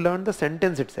 try to learn the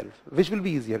sentence itself, which will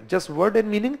be easier. Just word and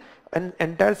meaning, and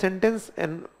entire sentence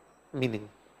and meaning.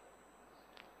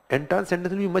 Entire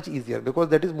sentence will be much easier because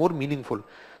that is more meaningful.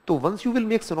 So once you will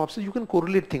make synopsis, you can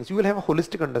correlate things. You will have a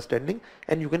holistic understanding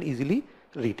and you can easily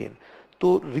retain.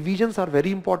 So revisions are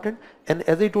very important, and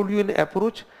as I told you in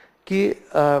approach, to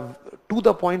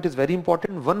the point is very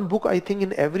important. One book I think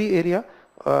in every area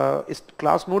is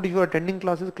class note. If you are attending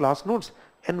classes, class notes,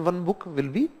 and one book will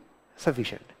be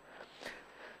sufficient.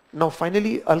 Now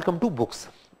finally I'll come to books.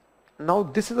 Now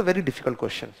this is a very difficult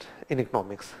question in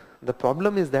economics. The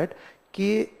problem is that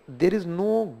there is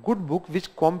no good book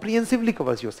which comprehensively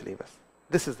covers your syllabus.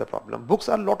 This is the problem.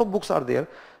 Lot of books are there,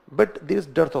 but there is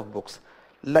dearth of books.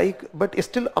 But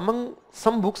still among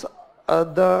some books,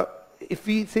 if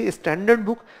we say a standard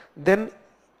book, then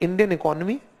Indian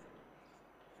economy,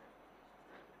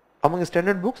 among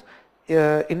standard books,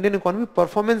 Indian economy,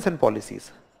 performance and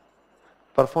policies.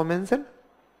 Performance and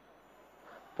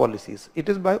policies. It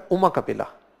is by Uma Kapila.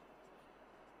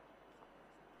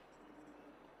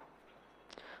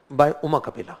 By Uma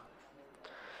Kapila.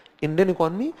 Indian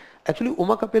economy. Actually,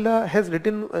 Uma Kapila has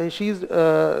written. She is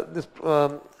this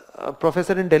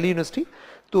professor in Delhi University.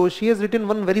 So she has written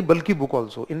one very bulky book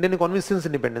also, Indian economy since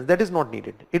independence. That is not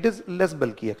needed. It is less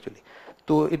bulky actually.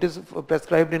 So it is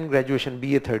prescribed in graduation,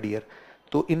 BA 3rd year.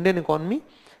 So Indian economy,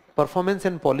 performance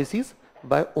and policies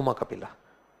by Uma Kapila.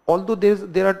 Although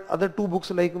there are other 2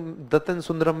 books like Dutt and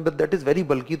Sundaram, but that is very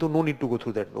bulky, so no need to go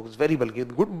through that book. It's very bulky.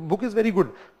 The book is very good,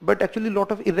 but actually a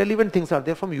lot of irrelevant things are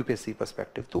there from UPSC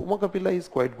perspective. So Uma Kapila is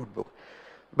quite good book,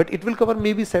 but it will cover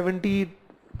maybe 70%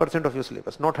 of your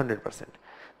syllabus, not 100%,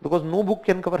 because no book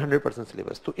can cover 100%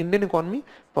 syllabus. So Indian economy,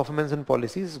 performance and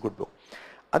policies is good book.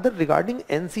 Other regarding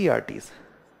NCRTs,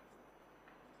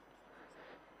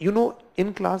 you know,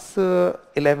 in class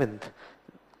 11th,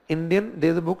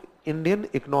 there is a book, Indian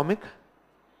Economic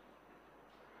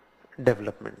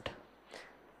Development.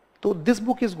 So this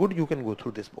book is good, you can go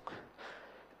through this book.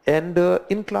 And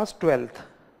in class 12th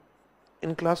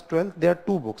there are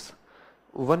 2 books.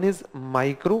 One is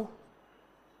Micro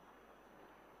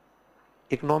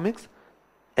Economics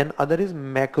and other is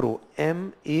Macro,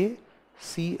 M-A-C-R-O,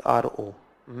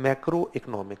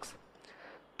 Macroeconomics.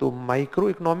 So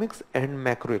microeconomics and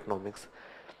macroeconomics.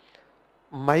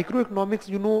 Microeconomics,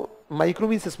 you know, micro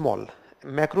means small,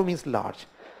 macro means large.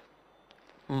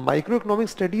 Microeconomics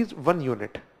studies 1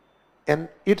 unit and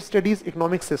it studies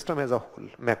economic system as a whole,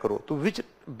 macro. So which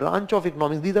branch of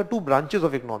economics? These are 2 branches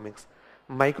of economics.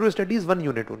 Micro studies 1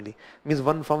 unit only, means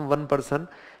one firm, 1 person,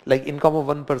 like income of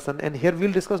 1 person, and here we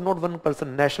will discuss not 1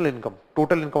 person, national income,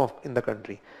 total income in the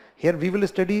country. Here we will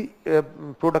study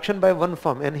production by 1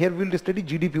 firm, and here we will study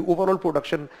GDP, overall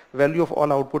production value of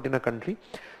all output in a country.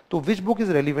 So which book is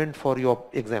relevant for your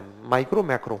exam? Micro,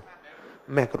 macro?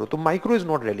 Macro. So micro is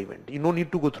not relevant. You no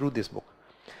need to go through this book.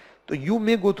 So you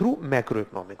may go through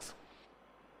macroeconomics.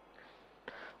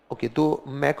 Okay, so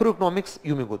macroeconomics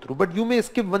you may go through, but you may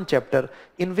skip 1 chapter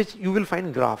in which you will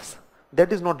find graphs.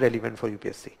 That is not relevant for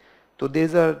UPSC. So there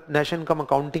is a national income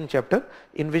accounting chapter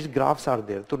in which graphs are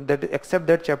there. So that except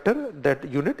that chapter, that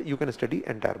unit, you can study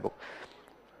entire book.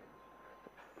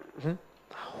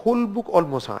 Whole book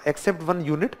almost, except 1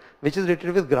 unit which is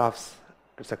related with graphs,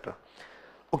 etc.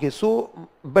 Okay, so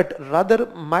but rather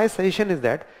my suggestion is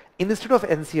that instead of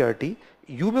NCRT,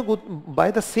 you may go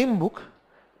buy the same book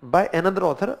by another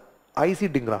author, I.C.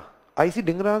 Dhingra. I.C.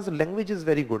 Dhingra's language is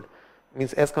very good,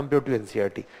 means as compared to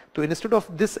NCRT. So instead of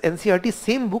this NCRT,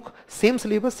 same book, same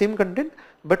syllabus, same content,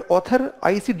 but author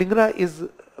I.C. Dhingra is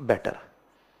better.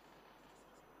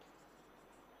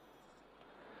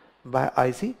 By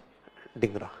I.C.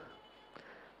 Dhingra.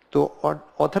 So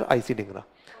author I.C. Dhingra.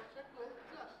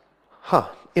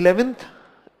 11th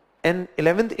and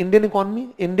 11th Indian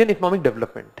economy, Indian economic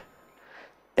development,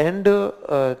 and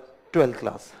 12th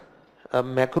class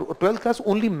macro. 12th class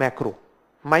only macro,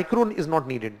 micro is not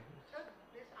needed.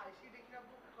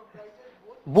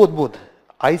 Both.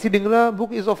 IC Dingra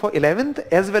book is for 11th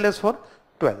as well as for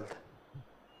 12th.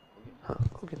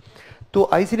 Okay. So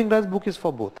IC Dingra's book is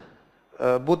for both.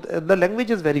 The language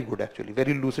is very good actually,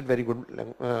 very lucid, very good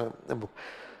book.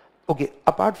 Okay.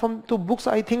 Apart from the books,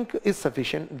 I think is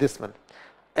sufficient. This one,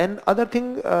 and other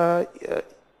thing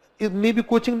is maybe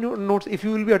coaching notes if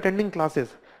you will be attending classes.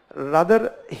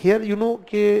 Rather here,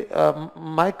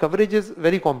 my coverage is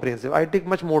very comprehensive. I take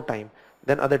much more time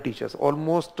than other teachers,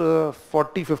 almost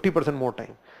 40-50% more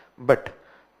time. But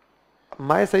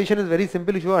my suggestion is very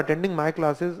simple. If you are attending my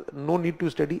classes, no need to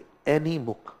study any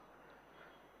book.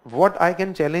 What I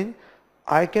can challenge,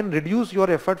 I can reduce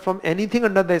your effort from anything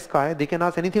under the sky, they can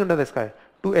ask anything under the sky,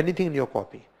 to anything in your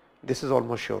copy. This is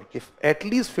almost sure. If at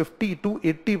least 50 to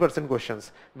 80%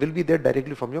 questions will be there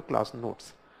directly from your class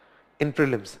notes in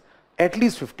prelims, at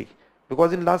least 50.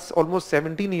 Because in last almost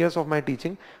 17 years of my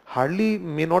teaching, I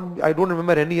don't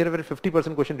remember any year where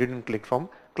 50% question didn't click from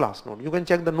class note. You can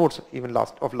check the notes even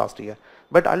last year,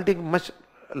 but I'll take much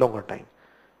longer time.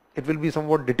 It will be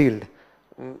somewhat detailed.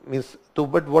 But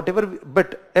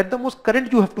at the most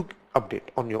current you have to update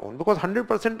on your own, because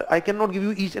 100% I cannot give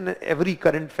you each and every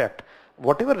current fact.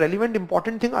 Whatever relevant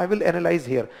important thing I will analyze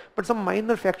here, but some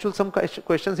minor factual, some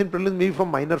questions in prelims maybe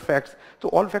from minor facts, so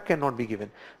all fact cannot be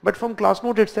given. But from class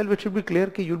note itself it should be clear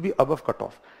that you will be above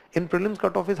cutoff. In prelims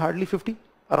cutoff is hardly 50,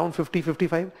 around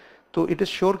 50-55. So it is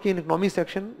sure that in economy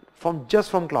section just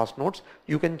from class notes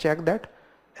you can check that,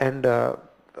 and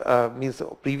means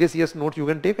previous year's notes you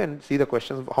can take and see the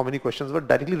questions, how many questions were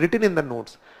directly written in the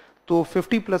notes. So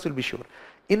 50 plus will be sure.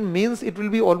 In mains it will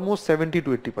be almost 70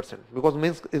 to 80%, because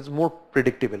mains is more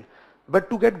predictable. But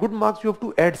to get good marks you have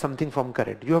to add something from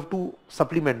current. You have to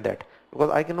supplement that, because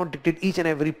I cannot dictate each and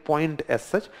every point as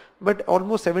such, but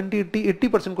almost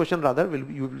 70-80% question rather will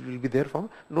be there from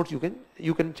notes.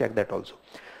 You can check that also.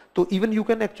 So even you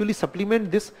can actually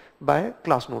supplement this by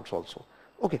class notes also.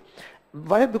 Okay.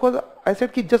 Why? Because I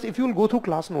said ki just if you will go through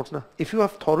class notes, if you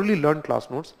have thoroughly learned class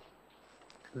notes,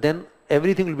 then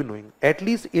everything will be knowing. At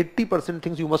least 80%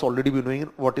 things you must already be knowing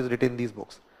what is written in these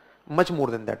books. Much more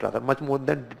than that, rather, much more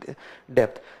than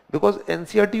depth. Because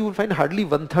NCERT you will find hardly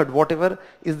 1/3 whatever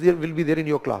is there will be there in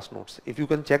your class notes. If you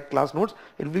can check class notes,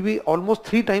 it will be almost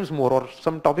 3 times more, or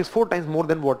some topics 4 times more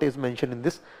than what is mentioned in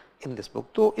this book.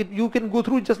 So you can go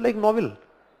through just like novel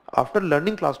after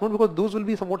learning class notes, because those will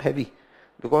be somewhat heavy.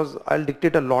 Because I'll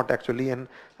dictate a lot actually, and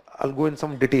I'll go in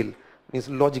some detail, means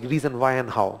logic, reason, why and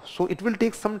how. So it will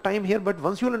take some time here, but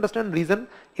once you will understand reason,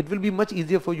 it will be much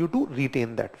easier for you to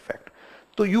retain that fact.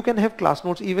 So you can have class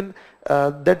notes even,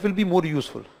 that will be more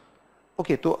useful.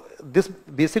 Okay, so this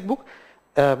basic book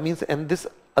means, and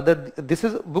this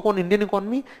is book on Indian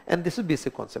economy, and this is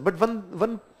basic concept. But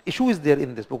one issue is there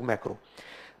in this book, macro.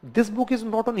 This book is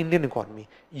not on Indian economy.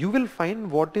 You will find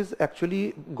what is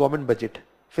actually government budget,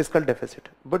 fiscal deficit,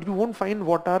 but you won't find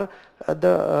what are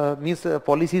the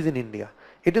policies in India.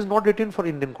 It is not written for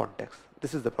Indian context.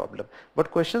 This is the problem.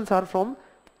 But questions are from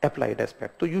applied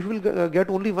aspect. So you will get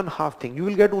only one half thing. You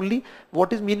will get only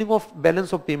what is meaning of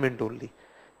balance of payment only.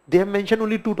 They have mentioned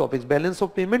only 2 topics, balance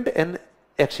of payment and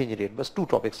exchange rate, but 2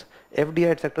 topics.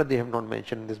 FDI etc. they have not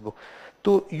mentioned in this book.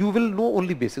 So you will know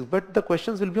only basics, but the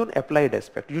questions will be on applied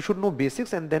aspect. You should know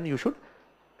basics, and then you should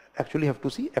actually have to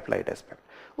see applied aspect.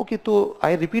 Okay, so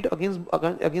I repeat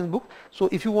against book. So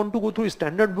if you want to go through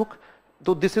standard book,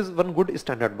 so this is one good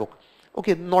standard book.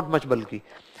 Okay, not much bulky.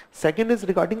 Second is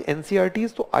regarding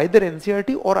NCERTs, so either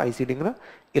NCERT or IC Dingra.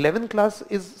 11th class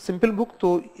is simple book,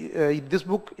 so this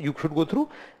book you should go through.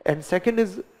 And second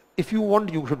is, if you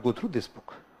want, you should go through this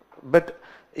book. But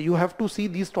you have to see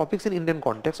these topics in Indian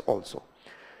context also.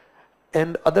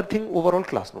 And other thing, overall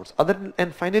class notes.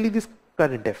 And finally this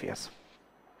current affairs.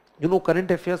 You know, current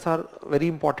affairs are very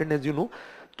important, as you know.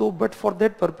 So, but for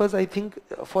that purpose, I think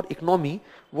for economy,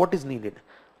 what is needed?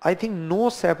 I think no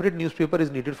separate newspaper is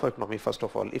needed for economy, first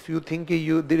of all. If you think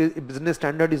there is Business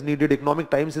Standard is needed, Economic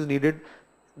Times is needed,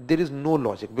 there is no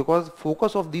logic, because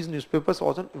focus of these newspapers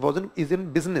is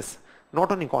in business,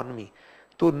 not on economy.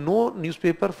 So no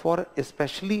newspaper for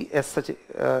especially as such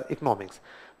economics.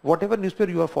 Whatever newspaper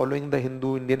you are following, the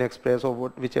Hindu, Indian Express, or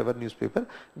whichever newspaper,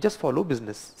 just follow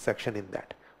business section in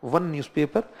that. One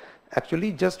newspaper,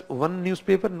 actually just one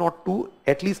newspaper, not 2,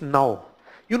 at least now.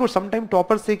 You know, sometimes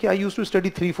toppers say, I used to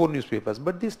study 3-4 newspapers,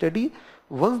 but they study,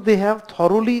 once they have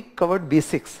thoroughly covered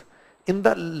basics, in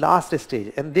the last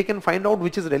stage, and they can find out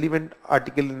which is relevant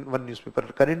article in one newspaper.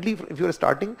 Currently, if you are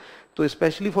starting, so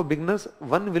especially for beginners,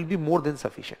 one will be more than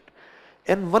sufficient.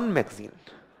 And one magazine,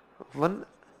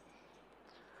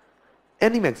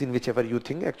 any magazine whichever you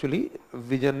think, actually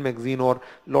Vision magazine or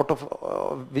lot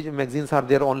of Vision magazines are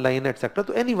there online, etc.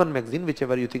 So any one magazine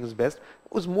whichever you think is best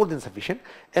is more than sufficient.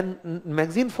 And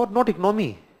magazine for not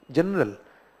economy, general,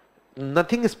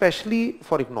 nothing especially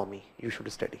for economy you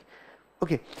should study.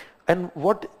 Okay. And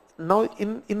what now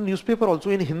in newspaper also,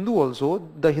 in Hindu also,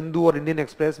 the Hindu or Indian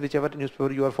Express, whichever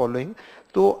newspaper you are following,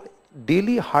 so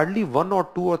daily hardly 1 or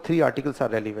 2 or 3 articles are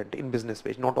relevant in business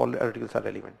page. Not all articles are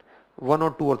relevant. 1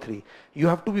 or 2 or 3. You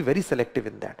have to be very selective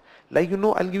in that. Like,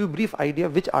 I'll give you a brief idea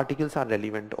which articles are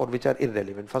relevant or which are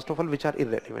irrelevant. First of all, which are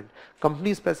irrelevant.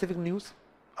 Company specific news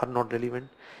are not relevant.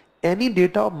 Any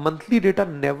data, monthly data,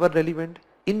 never relevant.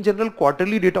 In general,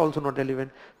 quarterly data also not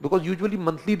relevant, because usually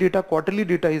monthly data, quarterly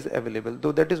data is available,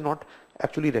 though that is not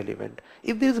actually relevant.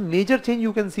 If there is major change,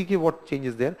 you can see what change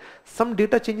is there. Some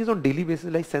data changes on daily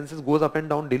basis, like census goes up and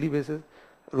down daily basis,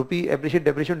 rupee appreciate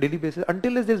depreciation daily basis.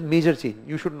 Until there is major change,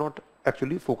 you should not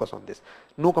actually focus on this.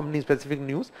 No company specific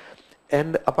news.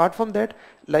 And apart from that,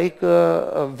 like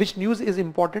which news is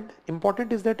important?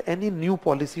 Important is that any new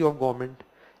policy of government,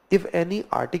 if any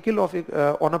article of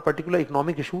on a particular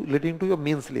economic issue relating to your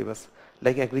main syllabus,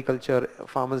 like agriculture,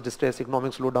 farmers distress,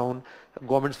 economic slowdown,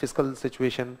 government's fiscal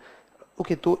situation.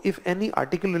 Okay, so if any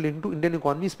article relating to Indian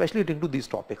economy, especially relating to these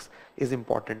topics, is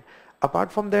important. Apart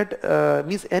from that,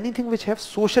 means anything which have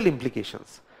social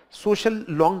implications, social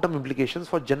long-term implications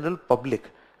for general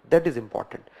public, that is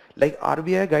important. Like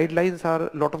RBI guidelines a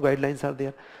lot of guidelines are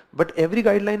there, but every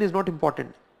guideline is not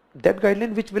important. That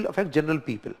guideline which will affect general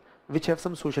people, which have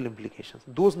some social implications,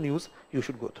 those news you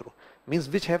should go through. Means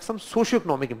which have some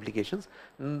socio-economic implications,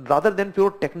 rather than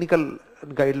pure technical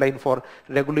guideline for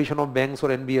regulation of banks or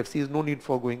NBFCs. No need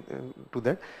for going to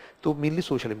that. So mainly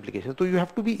social implications. So you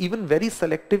have to be even very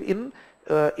selective in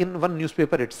one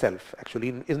newspaper itself,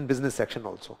 actually in business section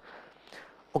also.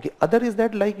 Okay, other is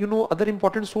that, like, other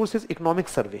important source is economic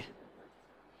survey.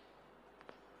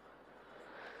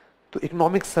 So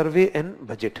economic survey and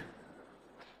budget.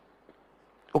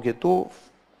 Okay, so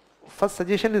first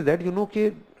suggestion is that,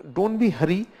 don't be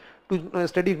hurry to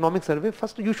study economic survey.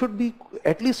 First, you should be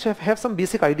at least have some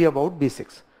basic idea about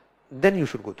basics. Then you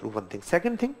should go through one thing.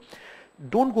 Second thing,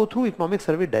 don't go through economic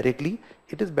survey directly.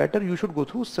 It is better you should go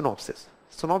through synopsis.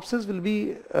 Synopsis will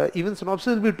be, even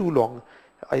synopsis will be too long.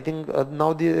 I think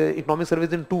now the economic survey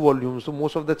is in 2 volumes. So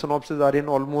most of the synopsis are in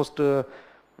almost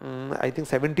I think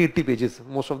 70-80 pages.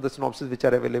 Most of the synopses which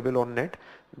are available on net,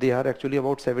 they are actually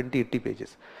about 70-80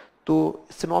 pages. So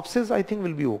synopsis I think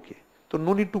will be okay. So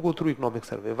no need to go through economic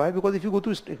survey. Why? Because if you go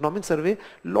through economic survey,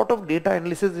 lot of data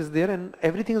analysis is there and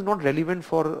everything is not relevant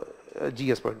for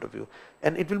GS point of view,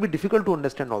 and it will be difficult to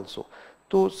understand also.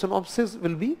 So synopsis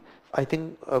will be, I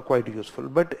think, quite useful.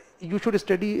 But you should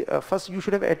study first. You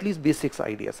should have at least basics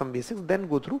idea, some basics. Then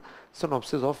go through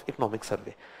synopsis of economic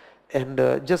survey. And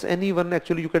just any one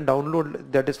actually you can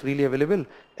download, that is freely available,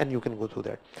 and you can go through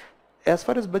that. As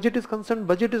far as budget is concerned,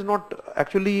 budget is not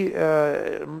actually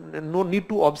no need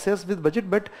to obsess with budget,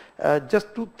 but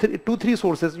just 2-3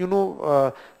 sources.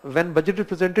 When budget is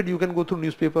presented, you can go through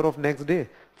newspaper of next day.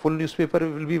 Full newspaper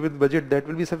will be with budget, that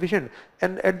will be sufficient,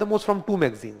 and at the most from 2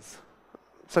 magazines,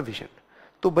 sufficient.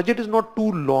 So budget is not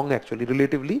too long actually,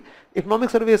 relatively.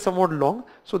 Economic survey is somewhat long,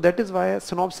 so that is why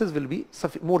synopsis will be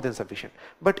more than sufficient.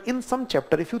 But in some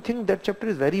chapter, if you think that chapter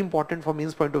is very important from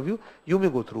mains point of view, you may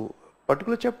go through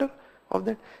particular chapter of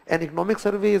that. And economic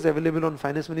survey is available on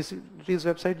Finance Ministry's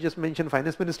website. Just mention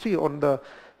Finance Ministry on the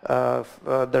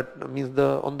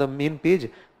on the main page.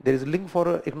 There is a link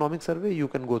for economic survey. You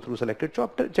can go through selected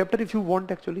chapter if you want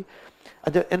actually.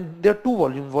 And there are 2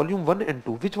 volumes, volume 1 and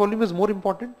 2. Which volume is more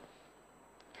important?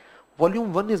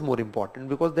 Volume 1 is more important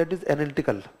because that is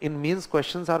analytical. In mains,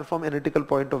 questions are from analytical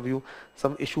point of view,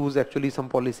 some issues actually, some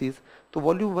policies. So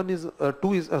volume 1 is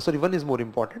 1 is more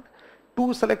important.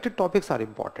 2 selected topics are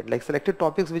important, like selected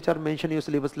topics which are mentioned in your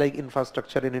syllabus, like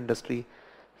infrastructure in industry,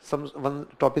 one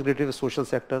topic related to social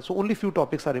sector. So only few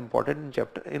topics are important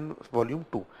in volume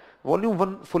 2. Volume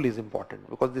 1 full is important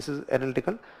because this is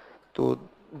analytical. So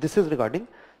this is regarding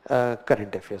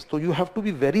current affairs. So you have to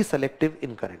be very selective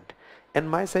in current. And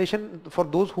my suggestion for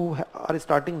those who are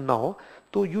starting now,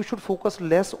 so you should focus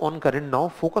less on current now,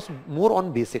 focus more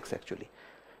on basics actually.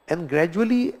 And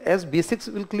gradually, as basics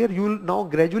will clear, you will now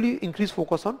gradually increase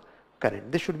focus on current.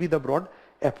 This should be the broad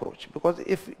approach, because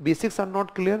if basics are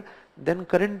not clear, then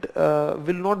current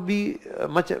will not be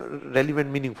much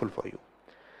relevant, meaningful for you.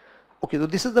 Okay, so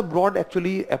this is the broad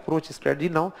actually approach strategy.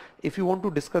 Now, if you want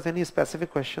to discuss any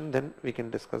specific question, then we can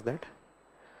discuss that.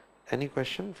 Any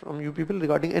question from you people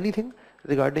regarding anything,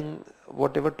 regarding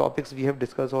whatever topics we have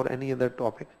discussed or any other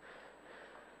topic?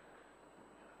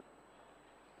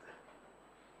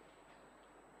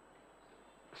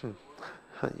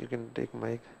 You can take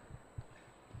mic.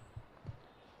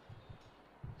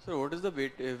 So what is the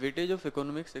weightage of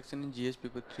economics section in GS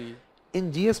paper 3?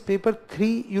 In GS paper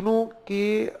 3, you know,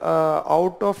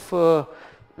 out of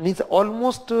means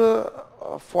almost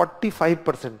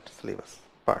 45% syllabus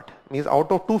part, means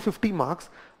out of 250 marks,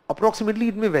 approximately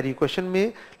it may vary. Question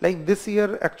may, like this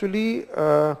year actually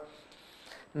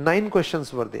 9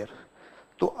 questions were there.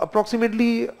 So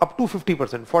approximately up to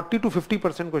 50%, 40 to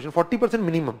 50% question, 40%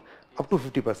 minimum, up to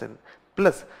 50%.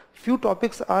 Plus few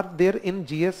topics are there in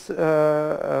GS 2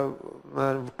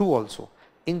 also.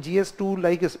 In GS2,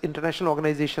 like international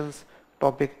organizations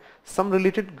topic, some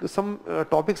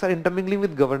topics are intermingling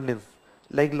with governance.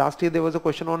 Like last year there was a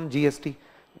question on GST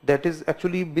that is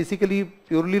actually basically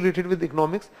purely related with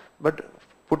economics but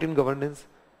put in governance.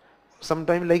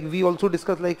 Sometimes like we also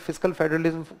discuss like fiscal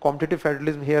federalism, competitive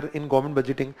federalism here in government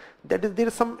budgeting, that is there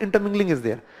is some intermingling is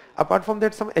there. Apart from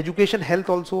that, some education, health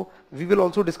also, we will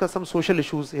also discuss some social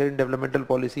issues here in developmental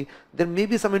policy. There may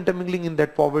be some intermingling in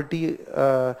that poverty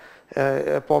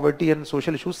and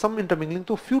social issues, some intermingling.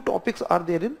 So few topics are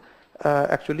there in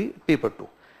actually paper 2,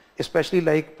 especially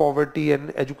like poverty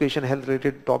and education, health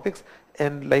related topics,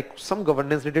 and like some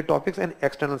governance related topics and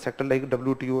external sector like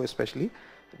WTO, especially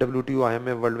WTO,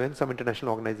 IMF, World Bank, some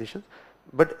international organizations.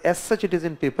 But as such it is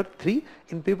in paper 3.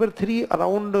 In paper 3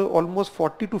 around almost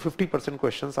 40 to 50%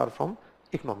 questions are from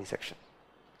economy section.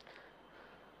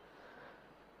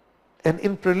 And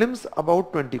in prelims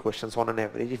about 20 questions on an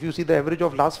average. If you see the average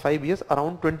of last 5 years,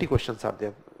 around 20 questions are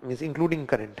there, means including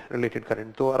current, related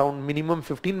current. So around minimum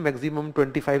 15, maximum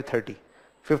 25, 30,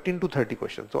 15 to 30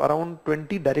 questions. So around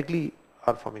 20 directly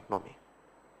are from economy.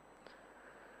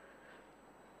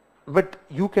 But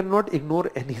you cannot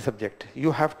ignore any subject.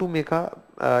 You have to make a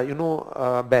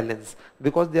balance,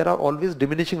 because there are always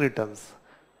diminishing returns.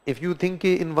 If you think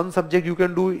in one subject you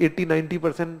can do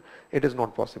 80-90%, it is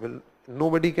not possible.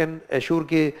 Nobody can assure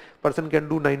a person can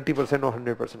do 90% or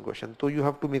 100% question. So you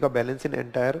have to make a balance in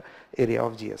entire area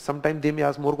of GS. Sometimes they may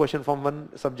ask more question from one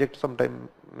subject, sometimes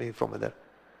maybe from other.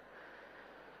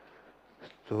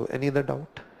 So any other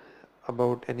doubt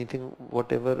about anything,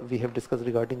 whatever we have discussed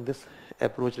regarding this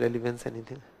approach, relevance,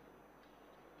 anything?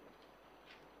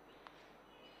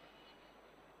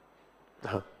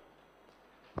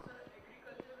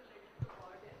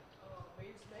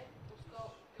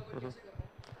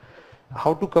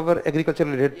 How to cover agriculture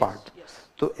related part?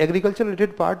 So agriculture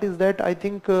related part is that I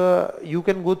think you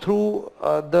can go through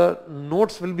the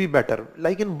notes will be better.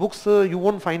 Like in books you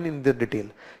won't find in the detail.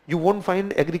 You won't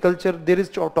find agriculture, there is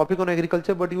topic on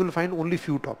agriculture, but you will find only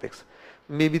few topics.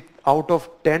 Maybe out of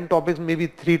 10 topics, maybe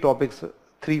 3 topics,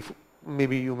 3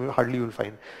 maybe you hardly will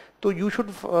find. So you should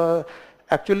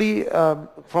actually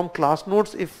from class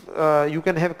notes, if you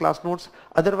can have class notes.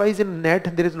 Otherwise in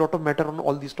net there is a lot of matter on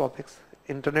all these topics.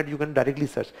 Internet you can directly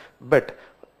search, but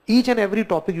each and every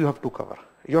topic you have to cover.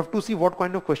 You have to see what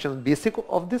kind of questions, basic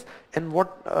of this, and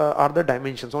what are the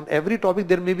dimensions. On every topic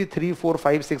there may be 3, 4,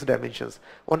 5, 6 dimensions.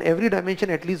 On every dimension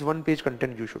at least 1 page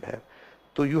content you should have.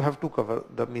 So you have to cover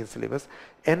the main syllabus,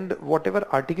 and whatever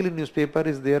article in newspaper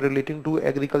is there relating to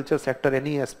agriculture sector,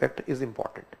 any aspect is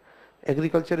important.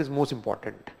 Agriculture is most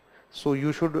important. So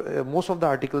you should, most of the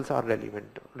articles are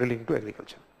relevant relating to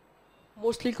agriculture.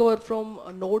 Mostly cover from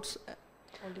notes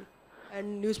only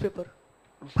and newspaper.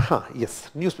 Yes,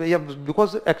 newspaper, yeah,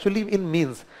 because actually in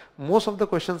mains most of the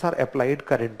questions are applied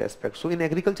current aspects. So in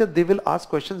agriculture they will ask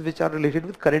questions which are related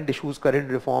with current issues, current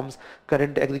reforms,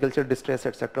 current agriculture distress,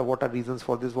 etc. What are reasons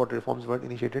for this, what reforms were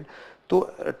initiated.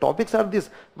 So topics are this,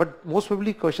 but most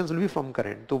probably questions will be from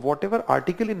current. So whatever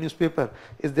article in newspaper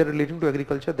is there relating to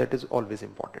agriculture, that is always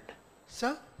important.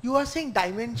 Sir, you are saying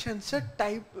dimensions, sir,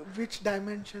 type, which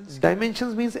dimensions?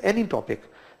 Dimensions means any topic.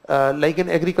 Like in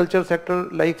agriculture sector,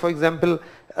 like for example,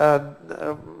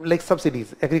 like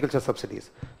subsidies, agriculture subsidies.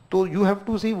 So you have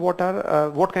to see what are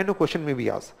what kind of question may be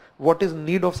asked. What is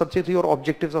need of subsidy or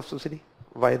objectives of subsidy?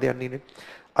 Why they are needed?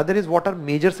 Other is what are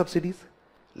major subsidies,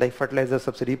 like fertilizer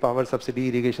subsidy, power subsidy,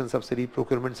 irrigation subsidy,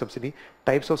 procurement subsidy,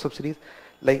 types of subsidies.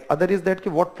 Like other is that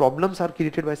what problems are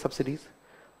created by subsidies.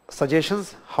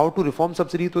 Suggestions how to reform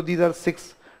subsidy. So these are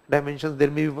 6 dimensions.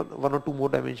 There may be one or two more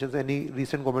dimensions. Any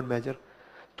recent government measure.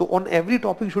 So on every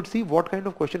topic you should see what kind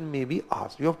of question may be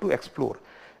asked. You have to explore.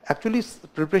 Actually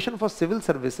preparation for civil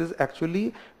services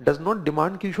actually does not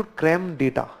demand that you should cram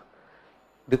data.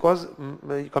 because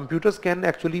computers can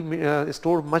actually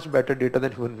store much better data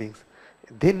than human beings.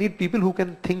 They need people who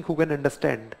can think, who can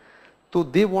understand. So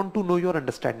they want to know your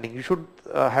understanding. You should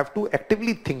have to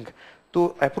actively think.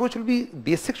 So approach will be,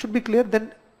 basic should be clear,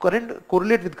 then current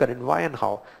correlate with current, why and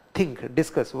how. Think,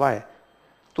 discuss, why.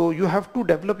 So you have to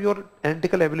develop your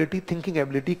analytical ability, thinking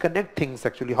ability, connect things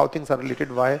actually, how things are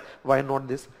related, why not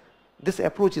this. This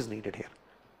approach is needed here.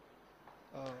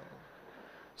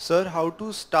 Sir, how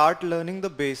to start learning the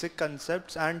basic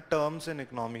concepts and terms in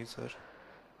economy, sir?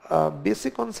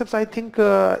 Basic concepts, I think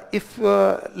if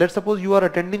let's suppose you are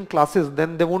attending classes,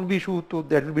 then there won't be issue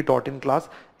that will be taught in class.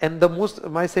 And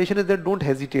my suggestion is that don't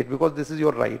hesitate, because this is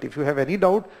your right. If you have any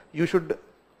doubt, you should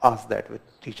ask that with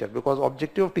teacher, because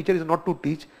objective of teacher is not to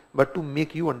teach but to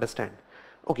make you understand.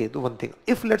 Okay, the one thing,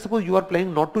 if let's suppose you are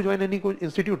planning not to join any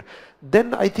institute,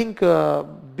 then I think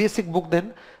basic book,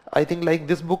 then I think like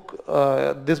this book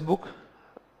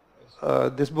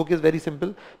is very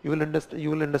simple. You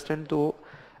will understand. So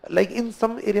like in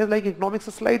some areas like economics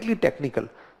is slightly technical,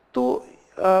 so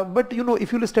but you know,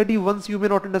 if you will study once, you may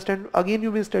not understand, again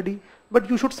you may study, but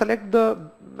you should select the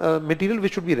material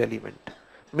which should be relevant.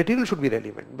 Material should be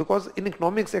relevant, because in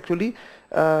economics actually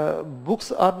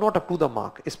books are not up to the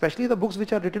mark, especially the books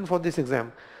which are written for this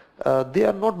exam. They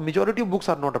are not, majority of books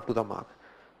are not up to the mark.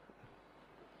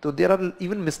 So there are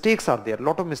even mistakes are there,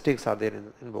 lot of mistakes are there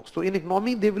in books. So in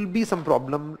economy there will be some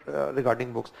problem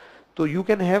regarding books. So you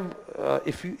can have,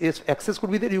 if access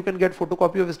could be there, you can get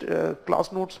photocopy of his class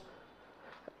notes.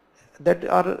 That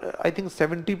are, I think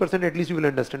 70% at least you will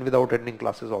understand without attending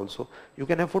classes also. You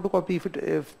can have photocopy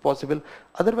if possible.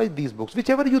 Otherwise these books,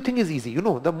 whichever you think is easy, you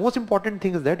know, the most important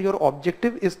thing is that your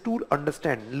objective is to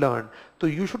understand, learn. So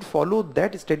you should follow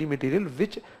that study material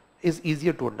which is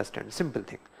easier to understand, simple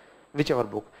thing, whichever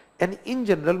book. And in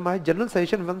general, my general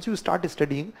suggestion, once you start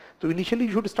studying, so initially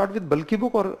you should start with bulky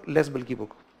book or less bulky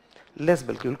book. Less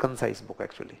bulky, concise book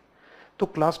actually. So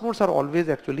class notes are always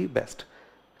actually best.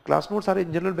 Class notes are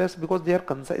in general best because they are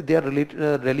concise, they are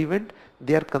relevant,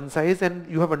 they are concise, and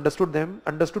you have understood them.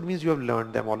 Understood means you have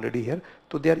learned them already here,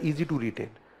 so they are easy to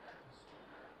retain.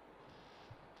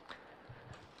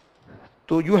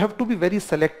 So you have to be very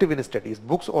selective in studies,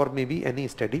 books or maybe any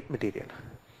study material.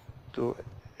 So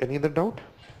any other doubt?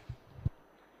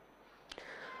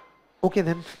 Okay,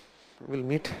 then we'll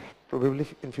meet probably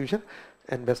in future,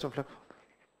 and best of luck.